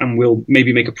else, and we'll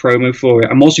maybe make a promo for it.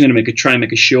 I'm also going to try and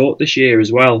make a short this year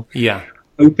as well. Yeah.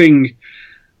 Hoping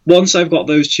once I've got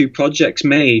those 2 projects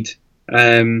made,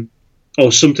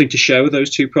 or something to show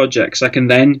those 2 projects, I can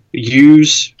then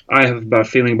use. I have a bad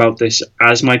feeling about this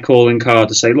as my calling card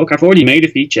to say, look, I've already made a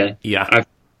feature. Yeah. I've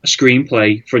a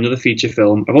screenplay for another feature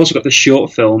film. I've also got the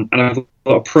short film, and I've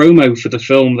got a promo for the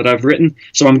film that I've written.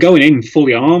 So I'm going in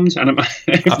fully armed, and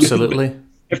absolutely.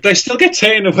 If they still get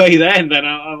taken away, then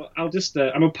I'll just.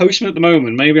 I'm a postman at the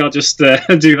moment. Maybe I'll just do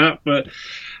that. But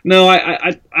no,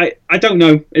 I don't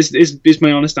know. Is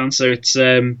my honest answer. It's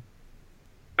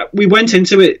we went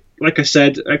into it, like I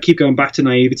said. I keep going back to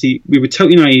naivety. We were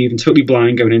totally naive and totally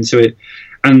blind going into it,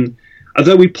 and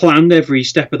although we planned every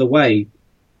step of the way,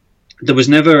 there was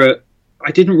never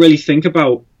I didn't really think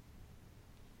about.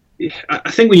 I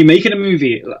think when you're making a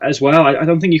movie as well, I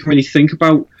don't think you can really think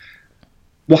about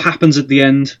what happens at the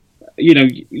end.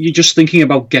 You're just thinking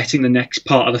about getting the next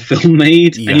part of the film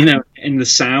made, and and the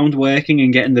sound working,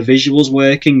 and getting the visuals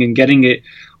working, and getting it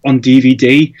on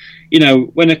DVD. You know,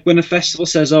 when a festival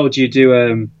says, "Oh, do you do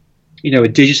a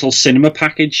digital cinema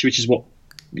package?" Which is what,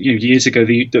 years ago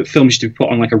the films used to be put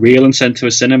on like a reel and sent to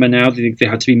a cinema. Now they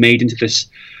had to be made into this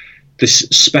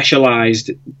specialized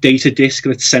data disc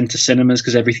that's sent to cinemas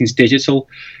because everything's digital,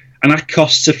 and that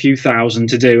costs a few thousand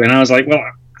to do. And I was like, well,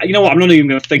 you know what? I'm not even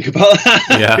going to think about that.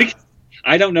 Yeah. Because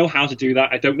I don't know how to do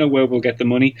that. I don't know where we'll get the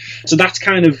money. So that's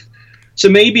kind of. So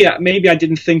maybe I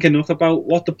didn't think enough about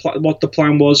what the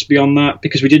plan was beyond that,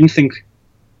 because we didn't think.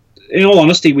 In all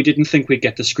honesty, we didn't think we'd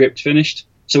get the script finished.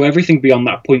 So everything beyond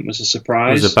that point was a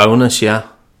surprise. It was a bonus, yeah.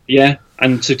 Yeah,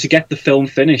 and to get the film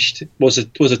finished was a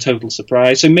total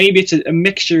surprise. So maybe it's a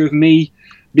mixture of me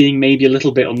being maybe a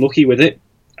little bit unlucky with it,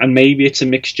 and maybe it's a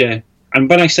mixture. And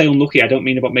when I say unlucky, I don't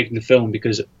mean about making the film,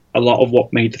 because a lot of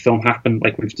what made the film happen,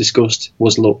 like we've discussed,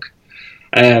 was luck.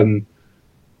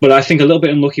 But I think a little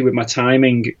bit unlucky with my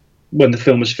timing when the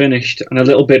film was finished, and a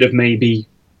little bit of maybe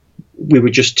we were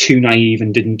just too naive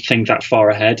and didn't think that far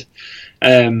ahead.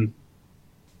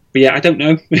 But yeah, I don't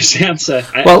know. Is the answer.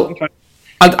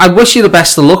 I wish you the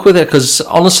best of luck with it, because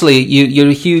honestly, you're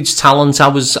a huge talent. I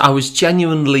was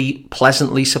genuinely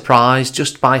pleasantly surprised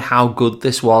just by how good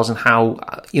this was, and how,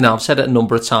 I've said it a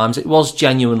number of times, it was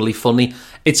genuinely funny.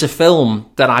 It's a film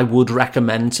that I would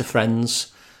recommend to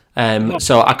friends.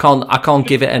 So I can't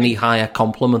give it any higher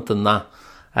compliment than that.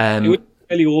 It would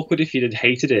be really awkward if you'd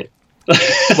hated it.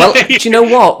 Well, do you know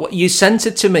what? You sent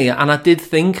it to me, and I did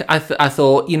think, I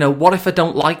thought, what if I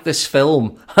don't like this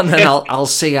film? And then I'll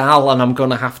see Al, and I'm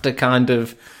going to have to kind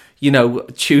of,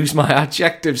 choose my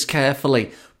adjectives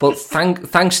carefully. But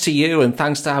thanks to you, and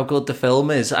thanks to how good the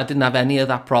film is, I didn't have any of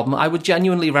that problem. I would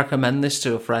genuinely recommend this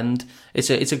to a friend. It's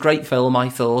a great film, I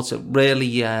thought.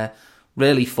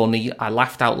 Really funny. I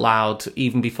laughed out loud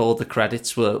even before the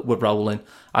credits were rolling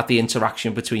at the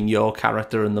interaction between your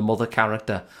character and the mother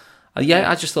character.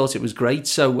 I just thought it was great.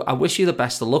 So I wish you the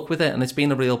best of luck with it, and it's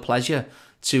been a real pleasure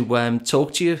to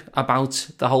talk to you about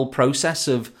the whole process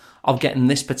of getting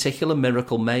this particular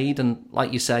miracle made. And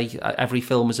like you say, every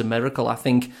film is a miracle. I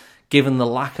think given the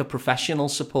lack of professional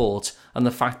support and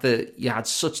the fact that you had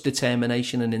such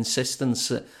determination and insistence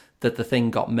that the thing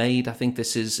got made, I think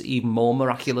this is even more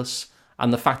miraculous.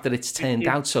 And the fact that it's turned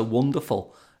out so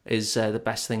wonderful is the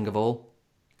best thing of all.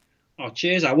 Oh,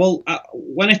 cheers! Well,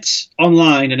 when it's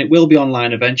online, and it will be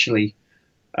online eventually,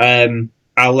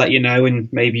 I'll let you know, and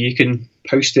maybe you can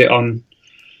post it on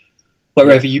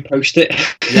wherever you post it.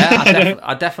 Yeah,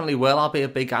 I definitely will. I'll be a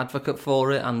big advocate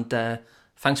for it, and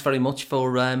thanks very much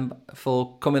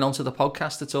for coming onto the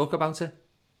podcast to talk about it.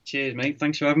 Cheers, mate.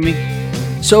 Thanks for having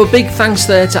me. So a big thanks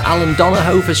there to Alan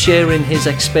Donohoe for sharing his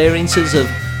experiences of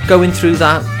going through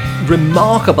that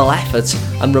remarkable effort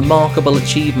and remarkable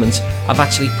achievement of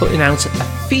actually putting out a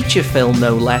feature film,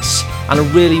 no less, and a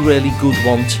really, really good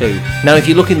one too. Now, if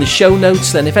you look in the show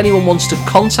notes, then if anyone wants to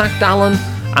contact Alan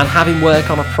and have him work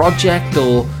on a project,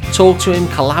 or talk to him,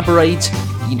 collaborate,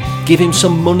 give him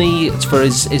some money for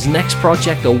his next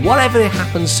project, or whatever it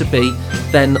happens to be,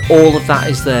 then all of that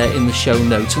is there in the show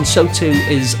notes, and so too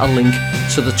is a link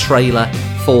to the trailer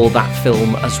for that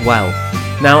film as well.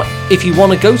 Now, if you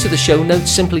want to go to the show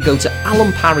notes, simply go to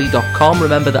alanparry.com.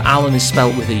 Remember that Alan is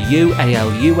spelled with a U,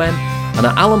 A-L-U-N. And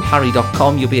at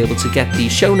alanparry.com, you'll be able to get the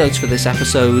show notes for this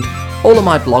episode, all of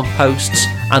my blog posts,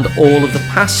 and all of the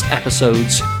past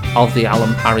episodes of the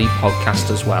Alan Parry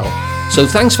podcast as well. So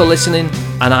thanks for listening,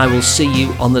 and I will see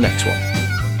you on the next one.